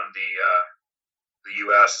around the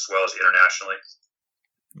U.S. as well as internationally.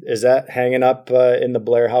 Is that hanging up in the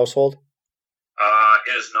Blair household?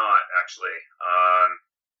 It is not actually,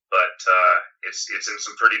 but it's in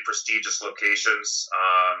some pretty prestigious locations.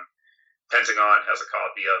 Pentagon has a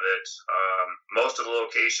copy of it. Most of the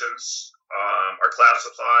locations are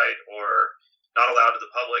classified or not allowed to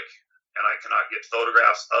the public, and I cannot get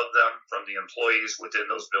photographs of them from the employees within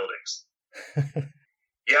those buildings.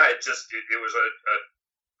 Yeah, it was a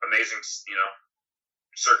amazing,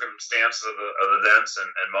 circumstance of events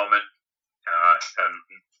and moment, and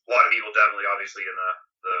a lot of people definitely, obviously, in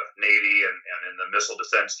the Navy and in the missile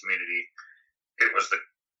defense community, it was the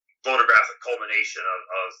photographic culmination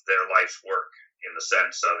of their life's work in the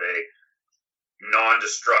sense of a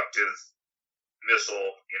non-destructive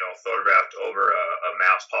missile, photographed over a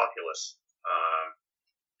mass populace.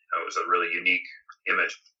 It was a really unique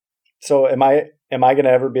image. So am I going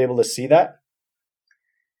to ever be able to see that?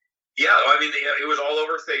 Yeah, I mean, it was all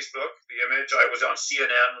over Facebook, the image. I was on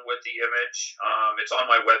CNN with the image. It's on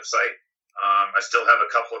my website. I still have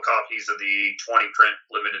a couple of copies of the 20 print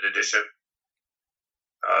limited edition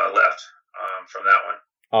left from that one.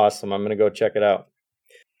 Awesome. I'm going to go check it out.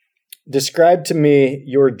 Describe to me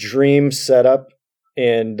your dream setup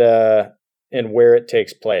and where it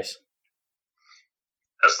takes place.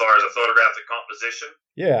 As far as a photographic composition?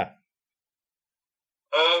 Yeah.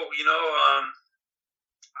 Oh,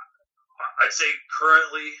 I'd say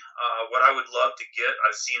currently what I would love to get,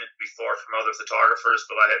 I've seen it before from other photographers,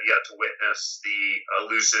 but I have yet to witness the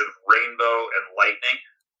elusive rainbow and lightning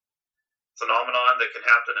phenomenon that can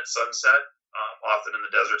happen at sunset, often in the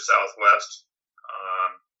desert Southwest.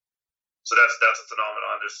 So that's a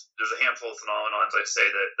phenomenon. There's a handful of phenomenons I'd say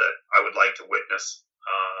that I would like to witness.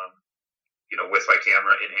 with my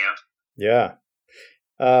camera in hand. Yeah.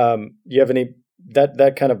 You have any,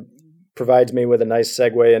 that kind of provides me with a nice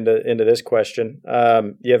segue into this question.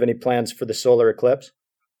 You have any plans for the solar eclipse?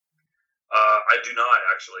 I do not,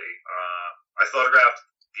 actually. I photographed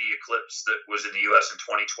the eclipse that was in the U.S. in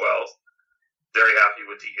 2012. Very happy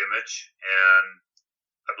with the image, and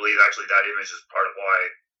I believe actually that image is part of why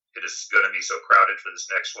it is going to be so crowded for this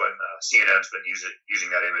next one. CNN's been using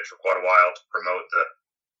that image for quite a while to promote the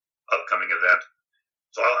upcoming event.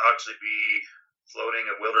 So I'll actually be floating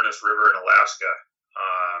a wilderness river in Alaska,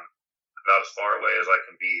 about as far away as I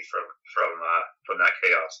can be from that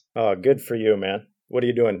chaos. Oh, good for you, man. What are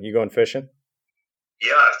you doing? You going fishing?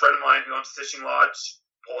 Yeah, a friend of mine who owns a fishing lodge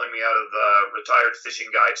pulling me out of retired fishing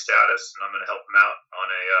guide status, and I'm going to help him out on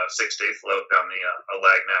a 6-day float down the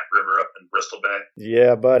Alagnac River up in Bristol Bay.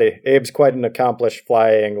 Yeah, buddy. Abe's quite an accomplished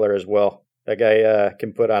fly angler as well. That guy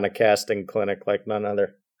can put on a casting clinic like none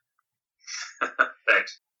other.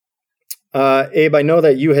 Thanks. Abe, I know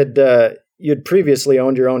that you'd previously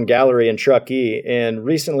owned your own gallery in Truckee, and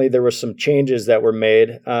recently there were some changes that were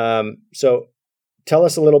made. So tell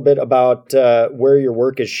us a little bit about where your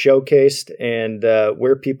work is showcased and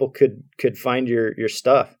where people could find your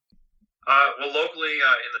stuff. Well, locally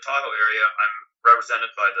in the Tahoe area, I'm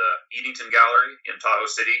represented by the Edenton Gallery in Tahoe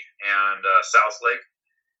City and South Lake.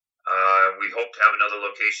 We hope to have another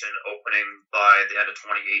location opening by the end of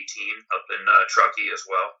 2018 up in Truckee as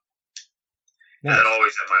well. Nice. And then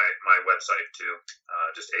always at my website too,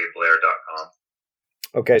 just abeblair.com.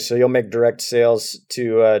 Okay, so you'll make direct sales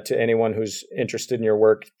to anyone who's interested in your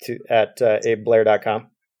work at abeblair.com?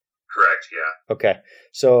 Correct, yeah. Okay,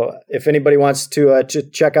 so if anybody wants to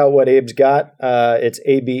check out what Abe's got, it's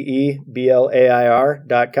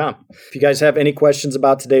abeblair.com. If you guys have any questions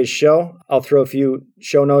about today's show, I'll throw a few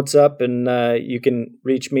show notes up, and you can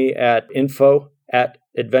reach me at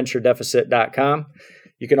info@adventuredeficit.com.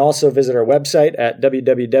 You can also visit our website at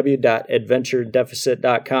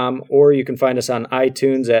www.adventuredeficit.com, or you can find us on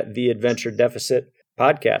iTunes at The Adventure Deficit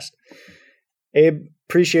Podcast. Abe,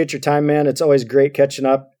 appreciate your time, man. It's always great catching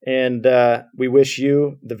up, and we wish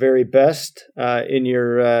you the very best in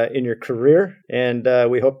your career, and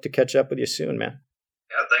we hope to catch up with you soon, man.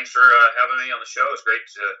 Yeah, thanks for having me on the show. It's great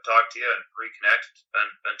to talk to you and reconnect. It's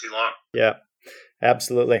been too long. Yeah,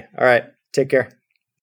 absolutely. All right, take care.